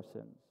pay for our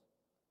sins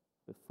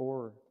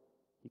before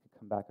he could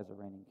come back as a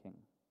reigning king,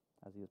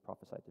 as he is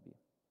prophesied to be.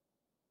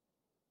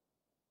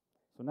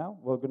 So now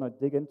we're going to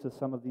dig into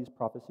some of these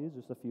prophecies,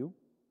 just a few,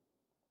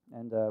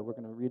 and we're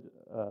going to read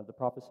the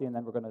prophecy, and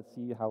then we're going to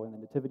see how in the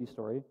Nativity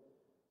story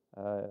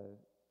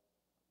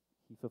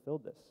he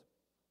fulfilled this.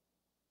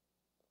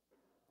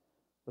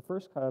 The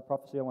first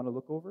prophecy I want to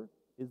look over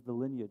is the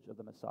lineage of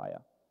the Messiah.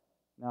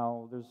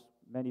 Now, there's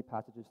many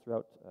passages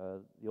throughout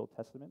the Old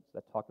Testament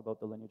that talk about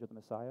the lineage of the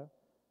Messiah.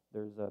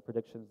 There's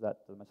predictions that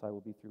the Messiah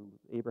will be through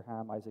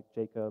Abraham, Isaac,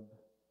 Jacob,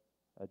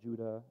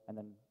 Judah, and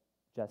then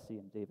Jesse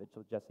and David.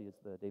 So Jesse is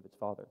David's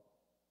father.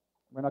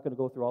 We're not going to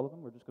go through all of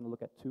them. We're just going to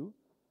look at two.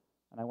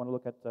 And I want to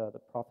look at the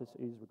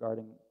prophecies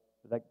regarding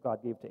that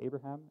God gave to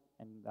Abraham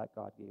and that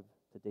God gave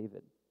to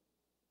David.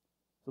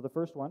 So the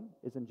first one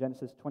is in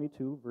Genesis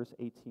 22, verse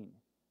 18.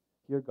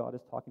 Here God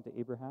is talking to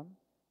Abraham,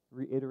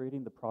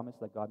 reiterating the promise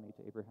that God made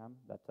to Abraham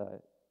that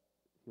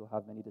he'll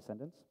have many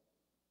descendants.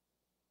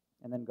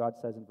 And then God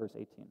says in verse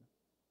 18,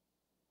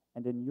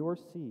 "And in your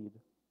seed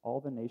all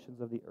the nations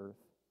of the earth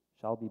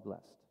shall be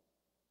blessed,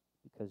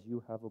 because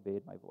you have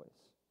obeyed my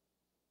voice."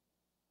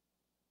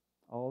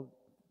 And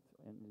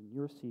in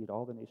your seed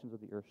all the nations of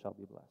the earth shall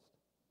be blessed.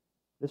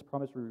 This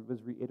promise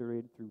was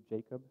reiterated through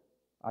Jacob,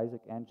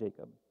 Isaac, and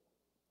Jacob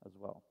as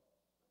well.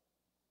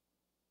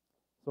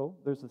 So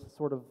there's this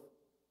sort of,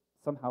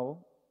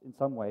 somehow, in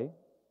some way,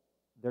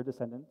 their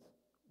descendants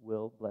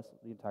will bless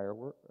the entire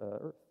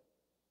earth,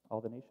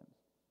 all the nations.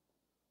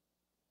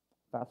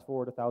 Fast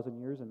forward 1,000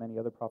 years and many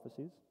other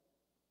prophecies.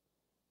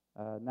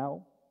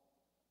 Now,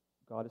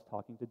 God is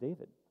talking to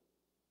David,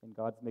 and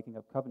God's making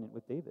a covenant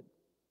with David.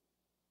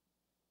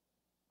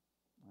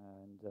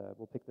 And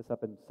we'll pick this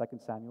up in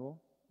 2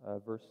 Samuel,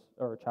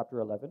 chapter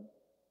 11,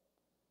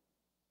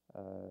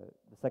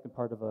 the second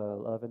part of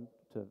 11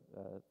 to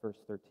verse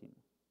 13.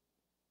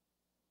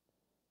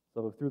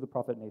 So through the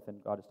prophet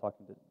Nathan, God is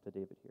talking to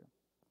David here.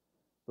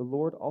 "The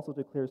Lord also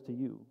declares to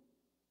you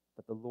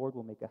that the Lord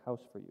will make a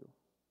house for you.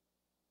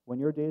 When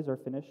your days are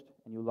finished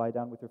and you lie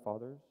down with your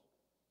fathers,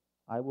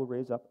 I will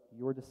raise up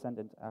your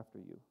descendant after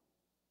you,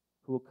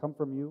 who will come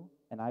from you,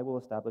 and I will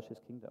establish his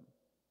kingdom.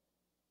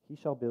 He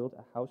shall build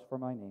a house for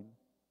my name,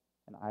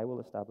 and I will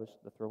establish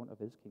the throne of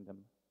his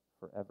kingdom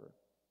forever."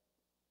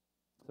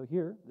 So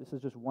here, this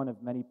is just one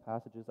of many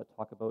passages that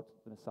talk about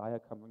the Messiah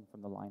coming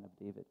from the line of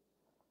David.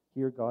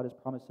 Here, God is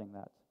promising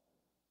that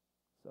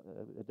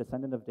a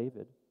descendant of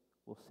David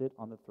will sit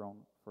on the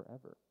throne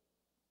forever.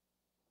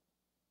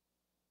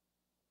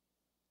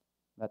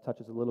 That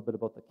touches a little bit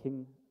about the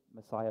King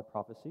Messiah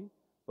prophecy,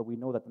 but we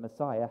know that the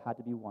Messiah had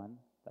to be one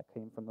that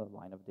came from the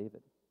line of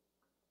David.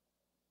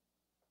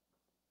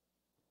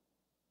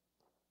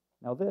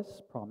 Now,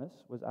 this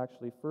promise was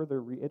actually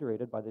further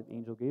reiterated by the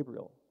angel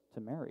Gabriel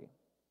to Mary,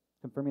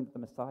 confirming that the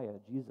Messiah,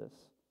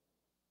 Jesus,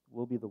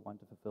 will be the one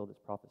to fulfill this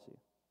prophecy.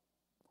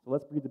 So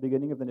let's read the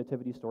beginning of the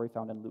Nativity story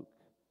found in Luke.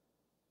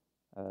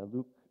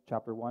 Luke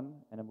chapter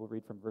 1, and then we'll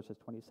read from verses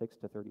 26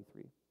 to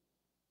 33.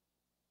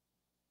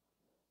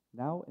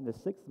 "Now in the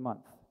 6th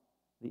month,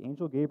 the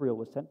angel Gabriel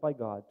was sent by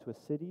God to a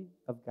city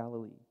of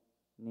Galilee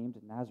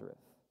named Nazareth,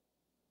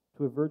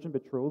 to a virgin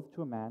betrothed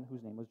to a man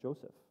whose name was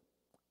Joseph,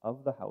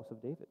 of the house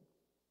of David.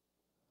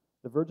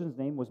 The virgin's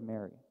name was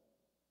Mary,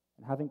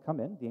 and having come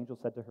in, the angel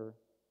said to her,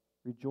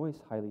 "Rejoice,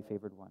 highly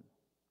favored one,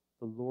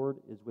 the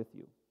Lord is with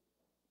you.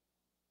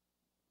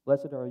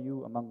 Blessed are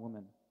you among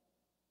women."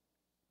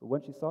 But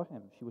when she saw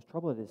him, she was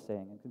troubled at his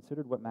saying, and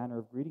considered what manner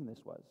of greeting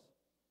this was.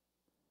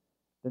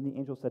 Then the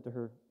angel said to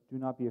her, "Do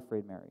not be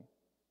afraid, Mary,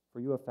 for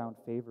you have found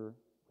favor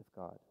with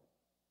God.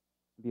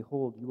 And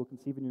behold, you will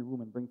conceive in your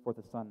womb and bring forth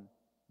a son,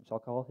 and shall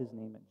call his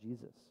name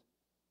Jesus.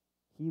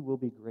 He will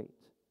be great,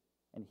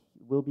 and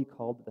he will be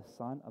called the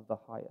Son of the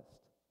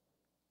Highest.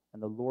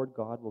 And the Lord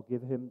God will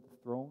give him the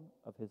throne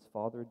of his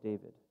father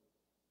David,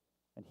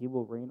 and he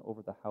will reign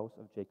over the house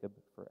of Jacob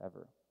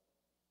forever.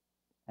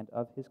 And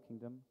of his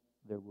kingdom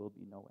there will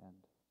be no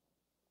end."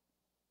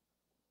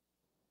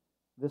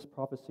 This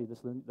prophecy,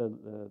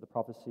 the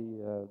prophecy,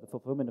 the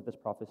fulfillment of this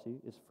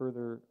prophecy is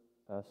further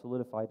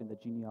solidified in the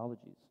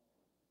genealogies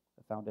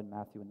found in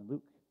Matthew and in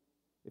Luke.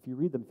 If you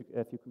read them,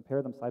 if you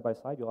compare them side by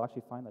side, you'll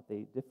actually find that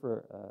they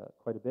differ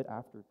quite a bit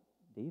after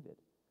David.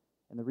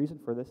 And the reason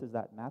for this is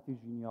that Matthew's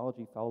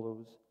genealogy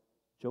follows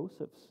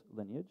Joseph's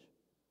lineage,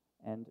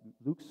 and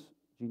Luke's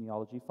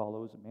genealogy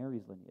follows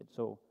Mary's lineage.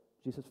 So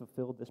Jesus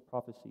fulfilled this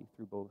prophecy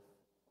through both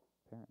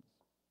parents.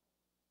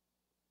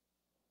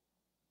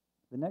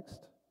 The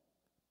next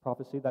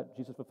prophecy that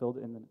Jesus fulfilled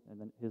in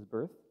his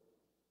birth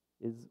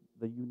is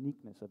the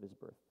uniqueness of his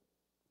birth.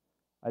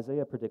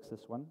 Isaiah predicts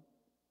this one.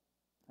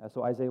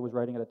 So Isaiah was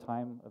writing at a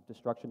time of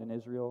destruction in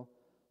Israel.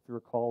 If you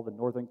recall, the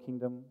northern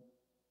kingdom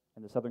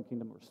and the southern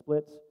kingdom were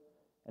split,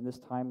 and this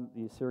time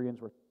the Assyrians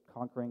were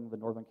conquering the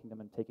northern kingdom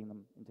and taking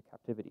them into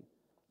captivity.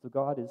 So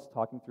God is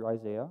talking through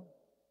Isaiah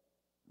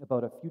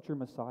about a future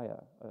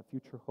Messiah, a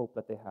future hope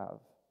that they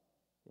have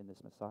in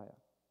this Messiah.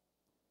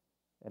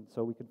 And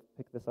so we could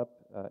pick this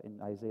up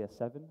in Isaiah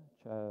 7,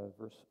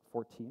 verse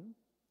 14.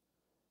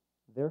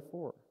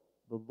 "Therefore,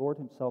 the Lord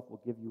himself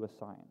will give you a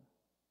sign.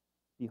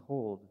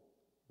 Behold,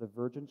 the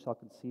virgin shall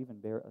conceive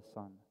and bear a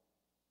son,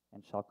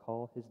 and shall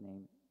call his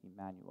name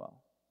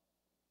Emmanuel."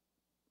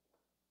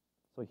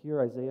 So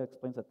here Isaiah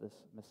explains that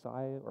this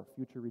Messiah or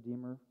future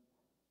Redeemer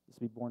is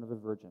to be born of a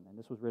virgin. And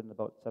this was written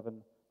about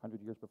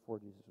 700 years before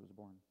Jesus was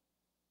born.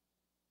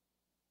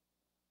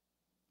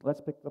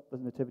 Let's pick up the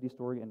nativity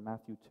story in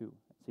Matthew 2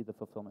 and see the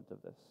fulfillment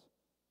of this.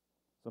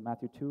 So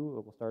Matthew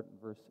 2, we'll start in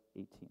verse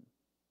 18.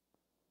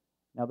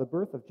 "Now the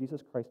birth of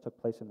Jesus Christ took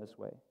place in this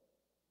way.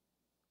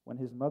 When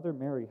his mother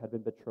Mary had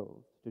been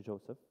betrothed to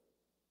Joseph,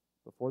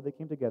 before they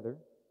came together,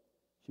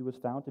 she was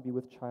found to be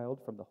with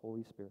child from the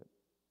Holy Spirit.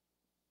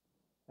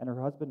 And her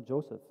husband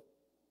Joseph,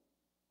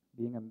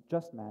 being a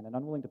just man and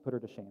unwilling to put her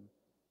to shame,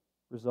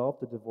 resolved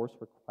to divorce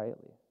her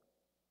quietly.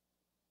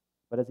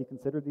 But as he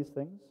considered these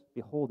things,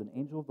 behold, an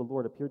angel of the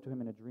Lord appeared to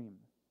him in a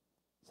dream,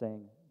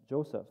 saying,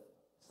 'Joseph,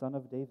 son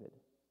of David,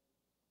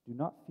 do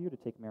not fear to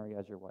take Mary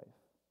as your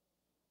wife,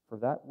 for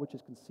that which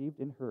is conceived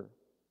in her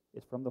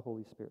is from the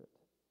Holy Spirit.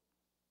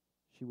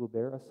 She will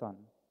bear a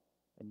son,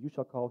 and you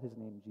shall call his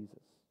name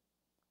Jesus,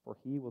 for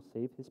he will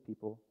save his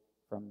people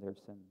from their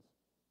sins.'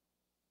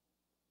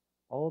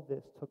 All of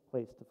this took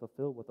place to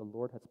fulfill what the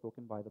Lord had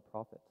spoken by the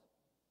prophet.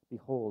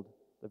 'Behold,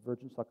 the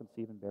virgin shall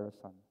conceive and bear a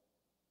son,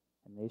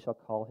 and they shall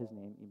call his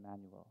name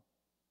Emmanuel,'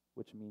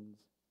 which means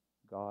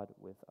God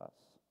with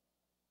us."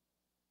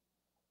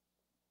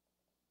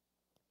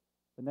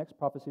 The next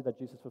prophecy that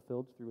Jesus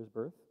fulfilled through his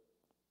birth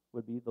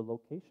would be the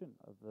location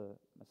of the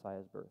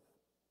Messiah's birth.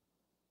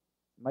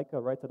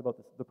 Micah writes it about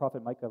this, the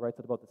prophet Micah writes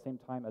it about the same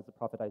time as the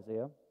prophet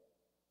Isaiah,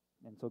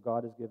 and so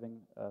God is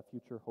giving a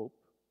future hope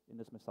in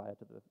this Messiah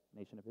to the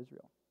nation of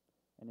Israel.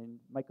 And in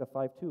Micah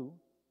 5:2,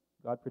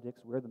 God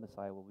predicts where the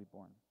Messiah will be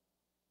born.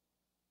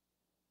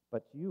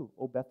 "But you,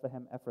 O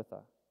Bethlehem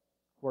Ephrathah,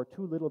 who are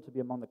too little to be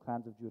among the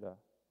clans of Judah,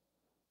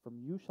 from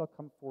you shall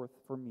come forth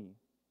for me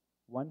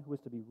one who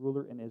is to be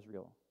ruler in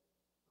Israel,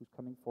 whose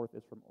coming forth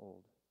is from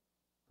old,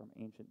 from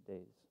ancient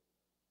days.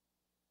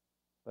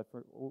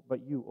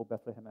 But you, O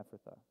Bethlehem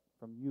Ephrathah,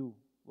 from you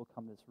will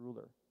come this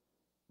ruler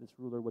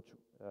which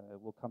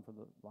will come from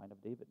the line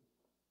of David."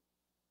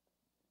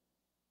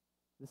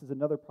 This is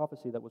another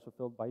prophecy that was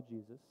fulfilled by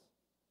Jesus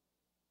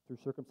through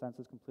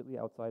circumstances completely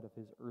outside of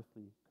his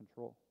earthly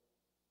control.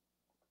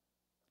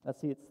 Let's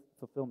see its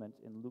fulfillment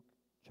in Luke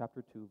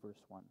chapter 2,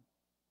 verse 1.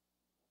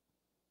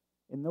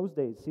 "In those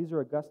days, Caesar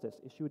Augustus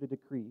issued a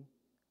decree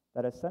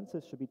that a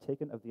census should be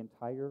taken of the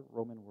entire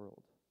Roman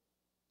world.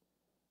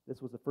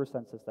 This was the first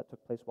census that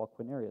took place while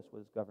Quirinius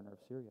was governor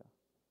of Syria.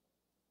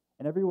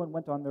 And everyone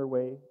went on their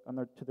way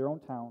to their own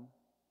town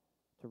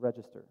to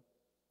register.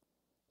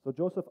 So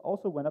Joseph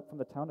also went up from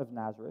the town of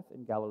Nazareth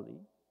in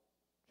Galilee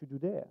to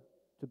Judea,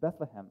 to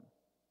Bethlehem,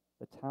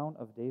 the town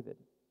of David,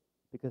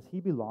 because he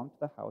belonged to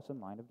the house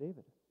and line of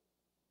David.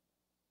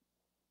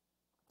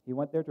 He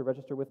went there to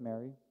register with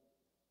Mary,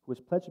 who was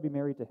pledged to be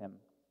married to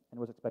him and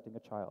was expecting a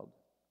child.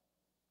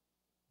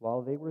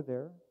 While they were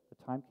there, the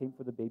time came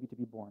for the baby to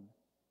be born,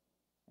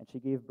 and she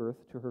gave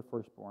birth to her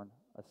firstborn,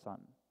 a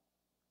son.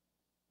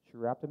 She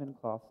wrapped him in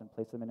cloths and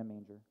placed him in a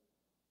manger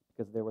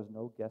because there was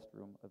no guest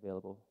room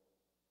available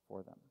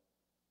for them.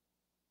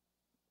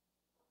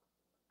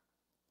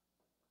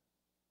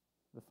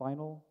 The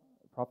final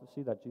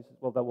prophecy that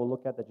we'll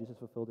look at that Jesus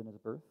fulfilled in his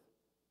birth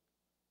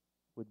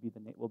will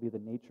be the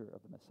nature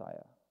of the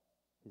Messiah,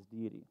 his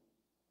deity.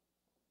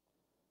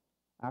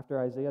 After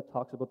Isaiah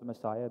talks about the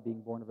Messiah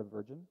being born of a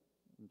virgin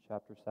in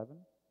chapter 7,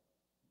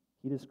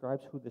 he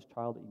describes who this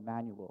child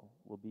Emmanuel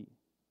will be.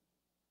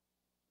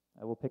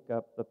 I will pick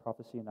up the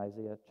prophecy in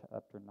Isaiah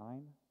chapter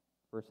 9,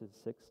 verses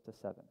 6 to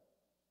 7.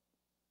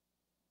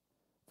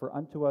 For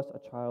unto us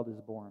a child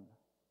is born,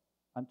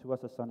 unto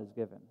us a son is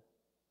given,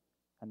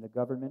 and the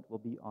government will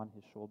be on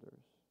his shoulders.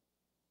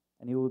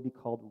 And he will be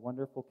called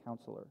Wonderful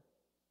Counselor,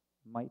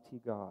 Mighty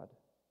God,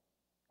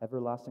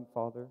 Everlasting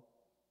Father,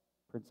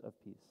 Prince of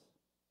Peace.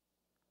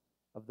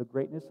 Of the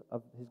greatness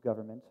of his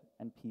government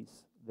and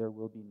peace there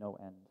will be no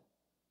end.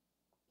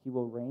 He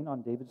will reign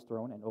on David's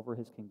throne and over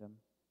his kingdom,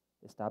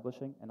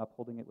 establishing and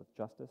upholding it with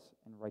justice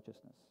and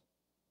righteousness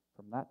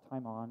from that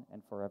time on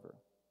and forever.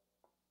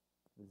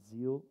 The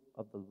zeal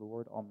of the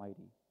Lord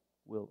Almighty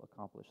will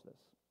accomplish this.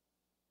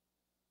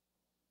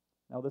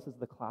 Now, this is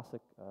the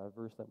classic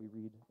verse that we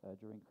read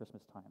during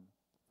Christmas time.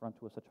 For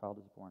unto us a child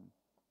is born.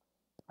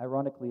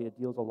 Ironically, it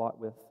deals a lot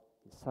with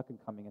his second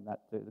coming, and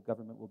that the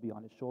government will be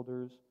on his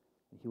shoulders,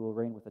 and he will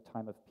reign with a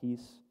time of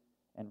peace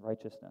and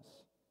righteousness.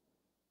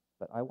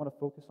 But I want to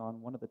focus on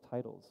one of the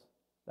titles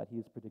that he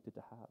is predicted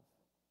to have.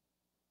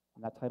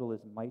 And that title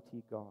is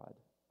Mighty God.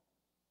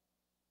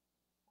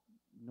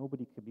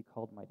 Nobody can be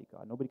called Mighty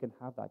God. Nobody can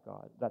have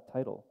that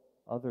title,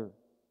 other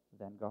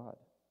than God.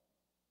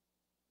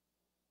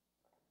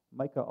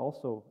 Micah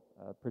also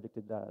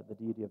predicted the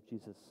deity of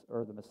Jesus,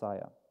 or the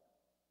Messiah.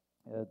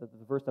 The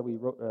verse that we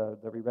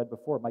read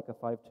before, Micah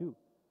 5:2.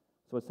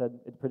 So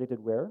it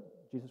predicted where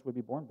Jesus would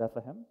be born,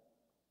 Bethlehem.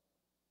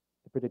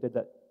 It predicted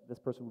that this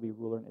person would be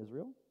ruler in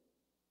Israel.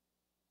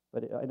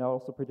 But it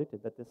also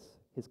predicted that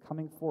his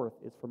coming forth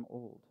is from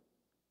old,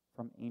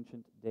 from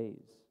ancient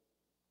days.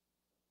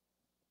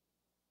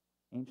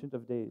 Ancient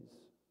of Days,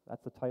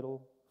 that's the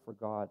title for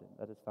God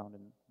that is found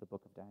in the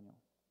book of Daniel.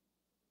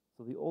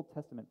 So the Old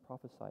Testament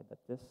prophesied that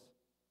this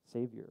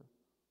Savior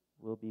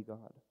will be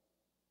God.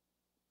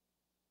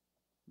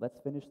 Let's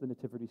finish the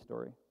Nativity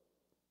story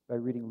by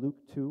reading Luke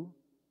 2,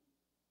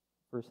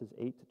 verses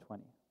 8 to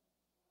 20.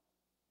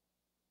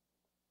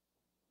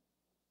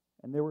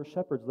 And there were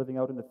shepherds living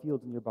out in the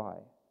fields nearby,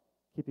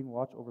 keeping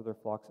watch over their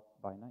flocks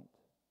by night.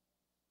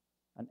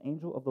 An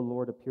angel of the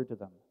Lord appeared to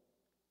them,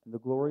 and the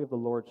glory of the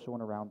Lord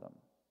shone around them,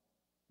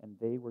 and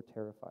they were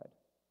terrified.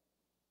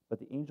 But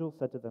the angel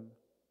said to them,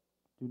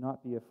 "Do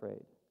not be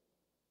afraid.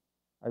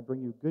 I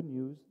bring you good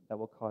news that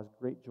will cause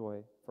great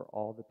joy for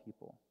all the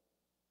people.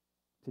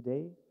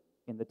 Today,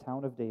 in the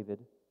town of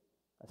David,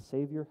 a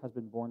Savior has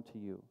been born to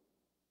you.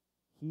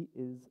 He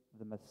is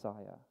the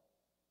Messiah,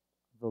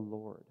 the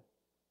Lord.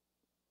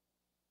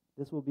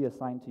 This will be a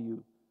sign to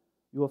you.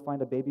 You will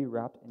find a baby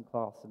wrapped in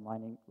cloths and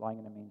lying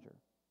in a manger."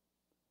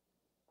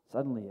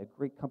 Suddenly, a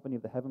great company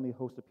of the heavenly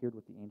host appeared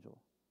with the angel,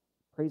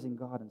 praising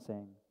God and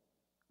saying,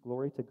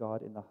 "Glory to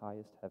God in the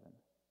highest heaven,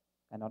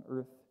 and on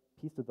earth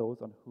peace to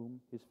those on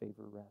whom his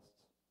favor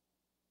rests."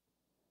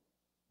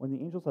 When the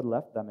angels had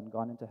left them and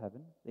gone into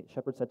heaven, the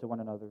shepherds said to one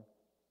another,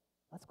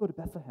 "Let's go to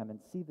Bethlehem and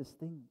see this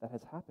thing that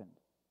has happened,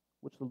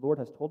 which the Lord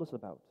has told us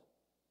about."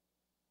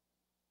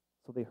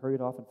 So they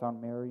hurried off and found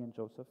Mary and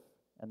Joseph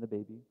and the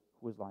baby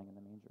who was lying in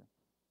the manger.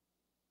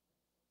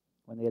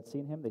 When they had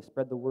seen him, they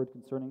spread the word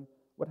concerning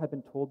what had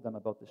been told them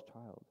about this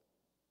child,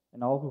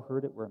 and all who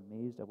heard it were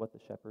amazed at what the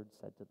shepherds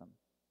said to them.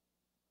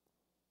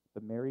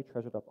 But Mary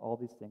treasured up all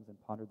these things and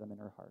pondered them in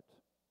her heart.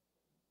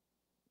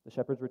 The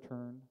shepherds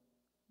returned,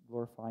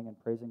 glorifying and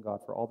praising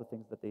God for all the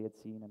things that they had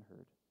seen and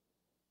heard,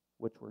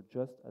 which were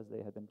just as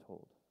they had been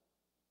told.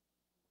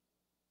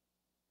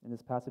 In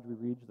this passage, we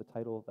read the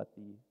title that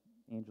the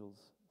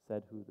angels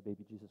said who the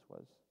baby Jesus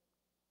was.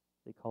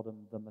 They called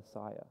him the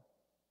Messiah,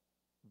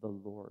 the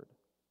Lord.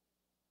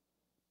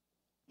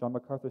 John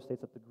MacArthur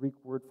states that the Greek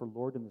word for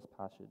Lord in this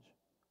passage,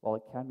 while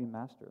it can be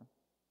master,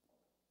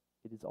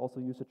 it is also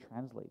used to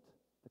translate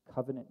the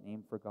covenant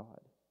name for God.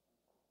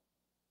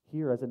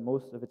 Here, as in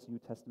most of its New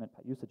Testament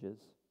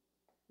usages,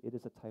 it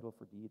is a title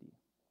for deity.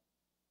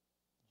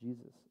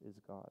 Jesus is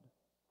God.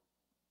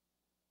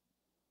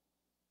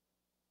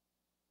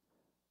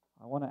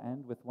 I want to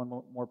end with one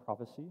more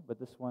prophecy, but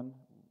this one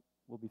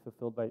was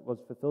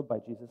fulfilled by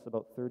Jesus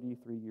about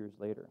 33 years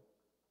later.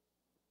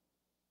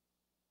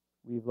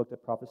 We've looked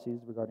at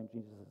prophecies regarding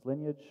Jesus'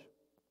 lineage,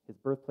 his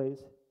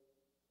birthplace,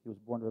 he was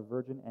born of a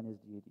virgin, and his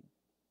deity.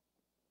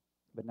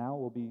 But now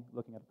we'll be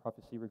looking at a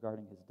prophecy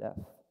regarding his death.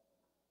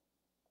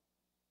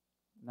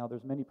 Now,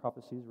 there's many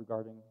prophecies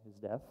regarding his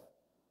death.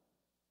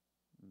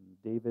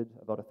 David,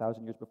 about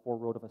 1,000 years before,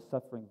 wrote of a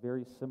suffering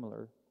very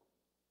similar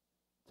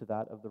to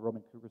that of the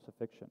Roman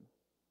crucifixion.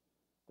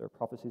 There are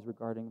prophecies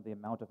regarding the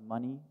amount of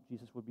money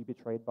Jesus would be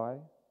betrayed by.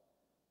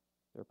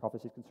 There are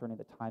prophecies concerning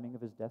the timing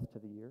of his death to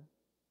the year.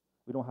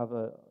 We don't have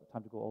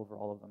time to go over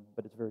all of them,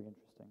 but it's very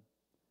interesting.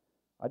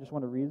 I just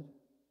want to read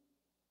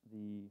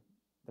the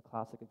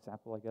classic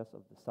example, I guess,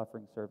 of the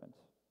suffering servant.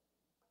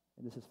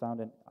 And this is found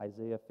in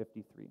Isaiah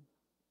 53.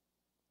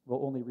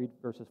 We'll only read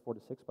verses 4 to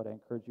 6, but I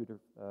encourage you to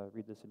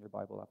read this in your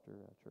Bible after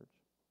church.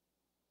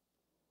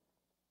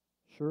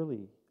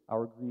 Surely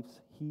our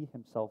griefs he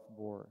himself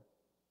bore,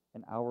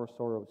 and our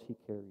sorrows he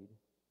carried.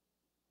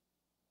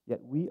 Yet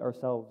we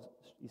ourselves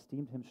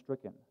esteemed him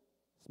stricken,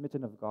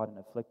 smitten of God and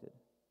afflicted.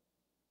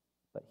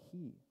 But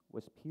he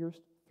was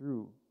pierced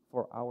through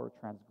for our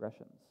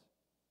transgressions.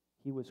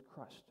 He was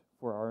crushed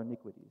for our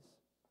iniquities.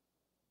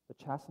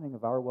 The chastening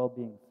of our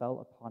well-being fell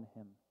upon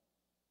him,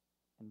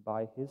 and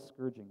by his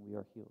scourging we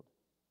are healed.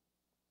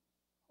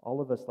 All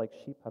of us like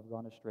sheep have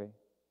gone astray.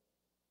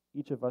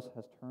 Each of us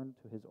has turned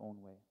to his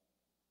own way.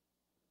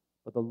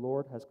 But the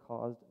Lord has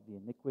caused the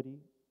iniquity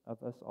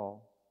of us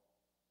all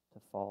to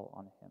fall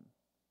on him.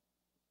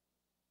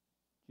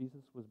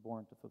 Jesus was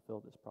born to fulfill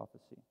this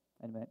prophecy,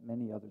 and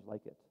many others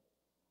like it.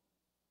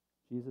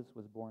 Jesus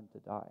was born to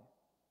die.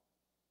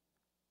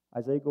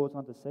 Isaiah goes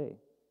on to say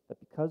that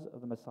because of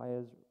the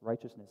Messiah's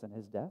righteousness and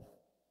his death,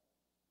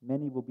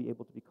 many will be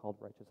able to be called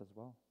righteous as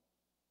well.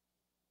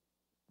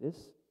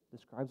 This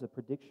describes a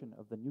prediction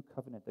of the new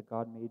covenant that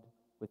God made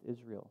with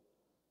Israel,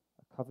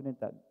 a covenant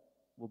that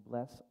will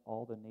bless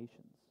all the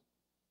nations.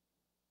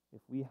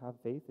 If we have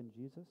faith in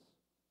Jesus,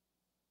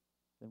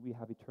 then we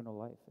have eternal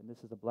life. And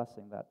this is a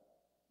blessing that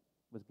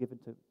was given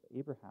to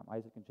Abraham,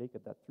 Isaac, and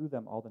Jacob, that through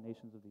them all the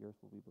nations of the earth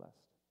will be blessed.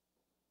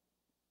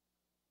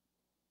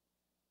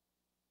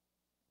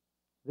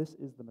 This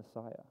is the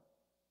Messiah.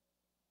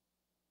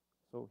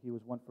 So he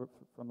was one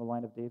from the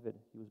line of David.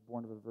 He was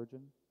born of a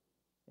virgin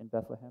in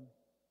Bethlehem.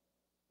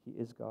 He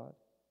is God,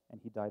 and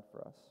he died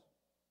for us,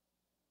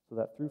 so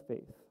that through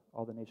faith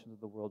all the nations of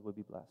the world would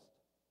be blessed,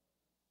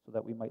 so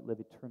that we might live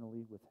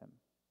eternally with him.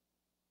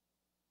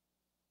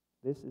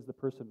 This is the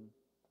person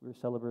we're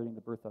celebrating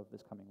the birth of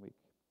this coming week.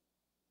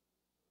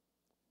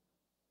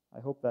 I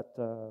hope that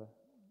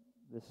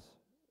this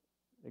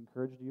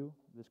encouraged you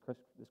this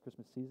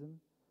Christmas season.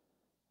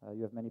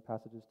 You have many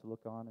passages to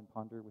look on and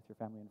ponder with your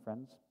family and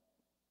friends.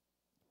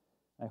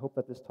 I hope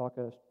that this talk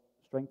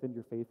strengthened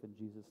your faith in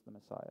Jesus the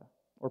Messiah,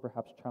 or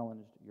perhaps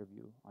challenged your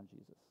view on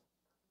Jesus.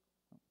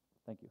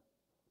 Thank you.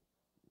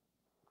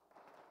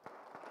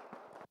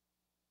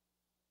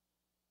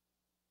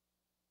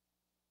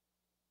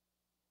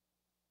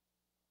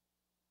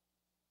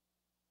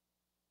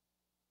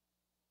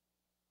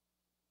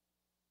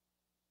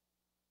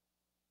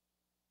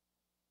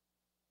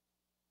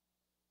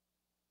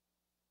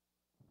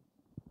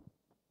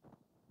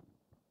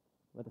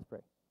 Let us pray.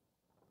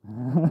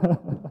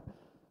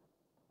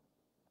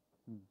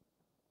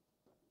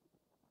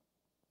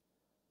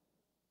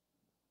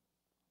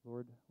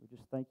 Lord, we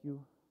just thank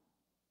you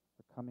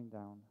for coming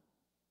down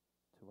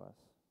to us,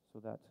 so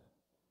that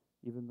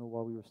even though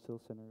while we were still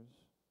sinners,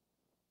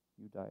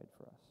 you died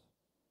for us.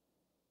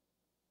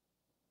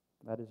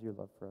 That is your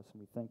love for us,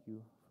 and we thank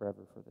you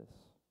forever for this.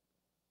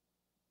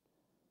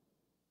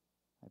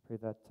 I pray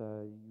that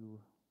you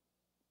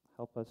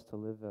help us to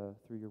live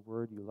through your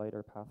word. You light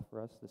our path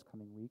for us this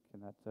coming week,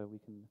 and that we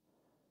can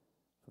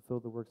fulfill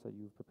the works that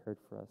you've prepared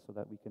for us, so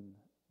that we can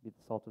be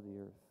the salt of the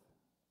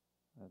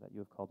earth that you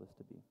have called us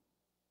to be.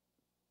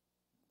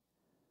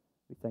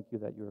 We thank you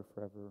that you are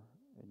forever,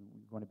 and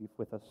you're going to be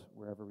with us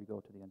wherever we go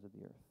to the ends of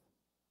the earth.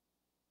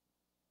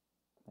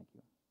 Thank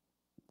you.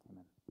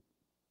 Amen.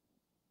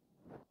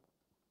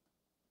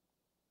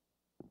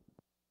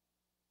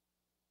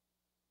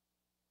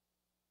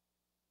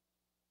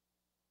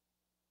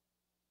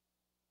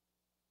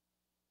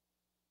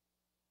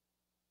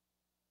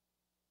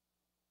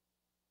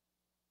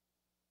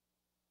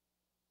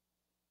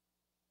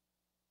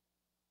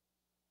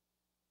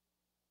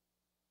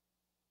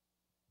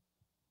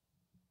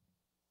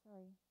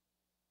 Sorry.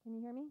 Can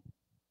you hear me?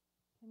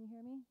 Can you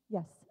hear me?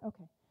 Yes,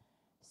 okay.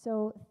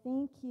 So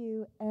thank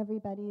you,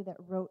 everybody that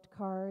wrote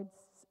cards.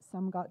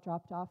 Some got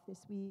dropped off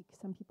this week.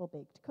 Some people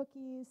baked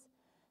cookies.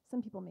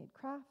 Some people made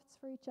crafts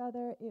for each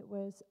other. It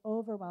was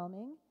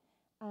overwhelming.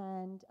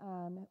 And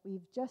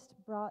we've just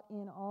brought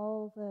in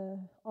all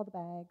the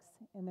bags,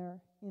 and they're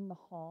in the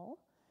hall.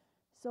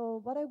 So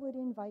what I would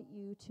invite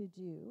you to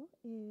do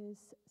is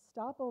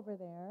stop over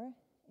there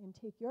and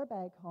take your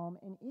bag home.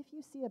 And if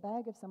you see a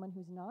bag of someone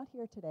who's not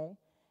here today,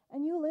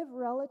 and you live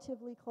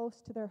relatively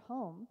close to their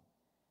home,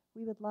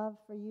 we would love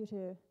for you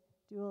to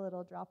do a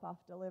little drop-off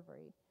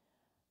delivery.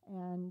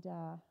 And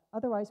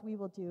otherwise, we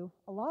will do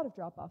a lot of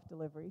drop-off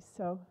deliveries.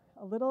 So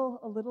a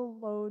little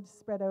load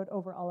spread out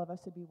over all of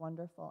us would be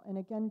wonderful. And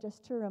again,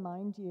 just to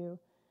remind you,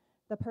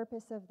 the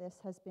purpose of this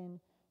has been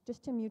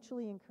just to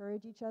mutually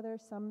encourage each other.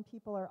 Some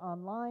people are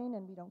online,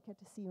 and we don't get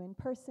to see you in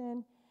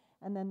person.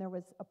 And then there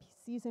was a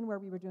season where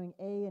we were doing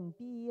A and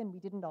B, and we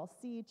didn't all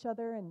see each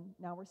other, and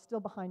now we're still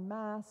behind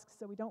masks,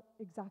 so we don't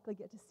exactly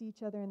get to see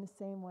each other in the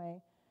same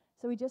way.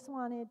 So we just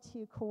wanted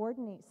to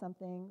coordinate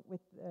something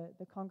with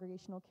the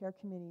Congregational Care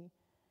Committee,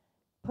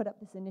 put up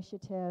this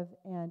initiative,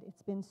 and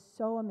it's been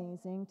so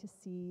amazing to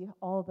see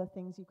all the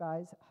things you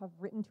guys have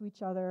written to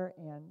each other.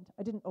 And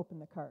I didn't open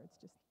the cards,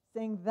 just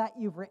saying that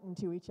you've written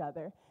to each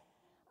other.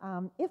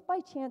 If by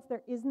chance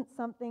there isn't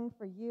something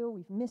for you,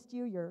 we've missed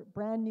you, you're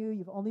brand new,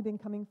 you've only been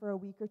coming for a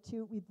week or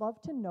two, we'd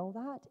love to know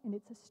that. And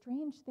it's a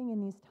strange thing in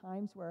these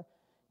times where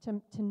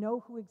to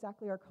know who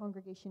exactly our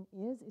congregation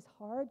is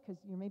hard,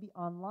 because you're maybe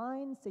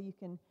online, so you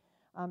can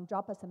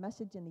drop us a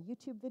message in the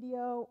YouTube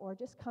video, or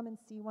just come and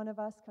see one of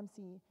us. Come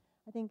see,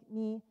 I think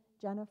me,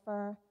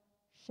 Jennifer,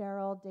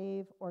 Cheryl,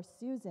 Dave, or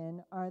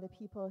Susan are the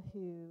people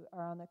who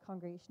are on the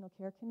Congregational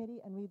Care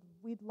Committee, and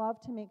we'd love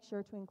to make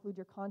sure to include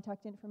your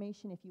contact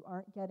information if you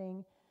aren't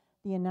getting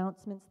the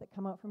announcements that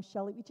come out from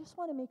Shelley. We just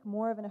want to make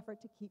more of an effort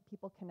to keep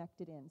people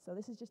connected in. So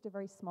this is just a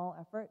very small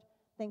effort.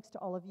 Thanks to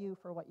all of you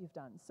for what you've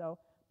done. So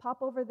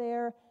pop over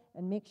there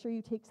and make sure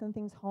you take some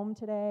things home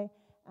today,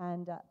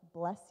 and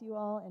bless you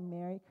all, and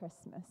Merry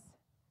Christmas.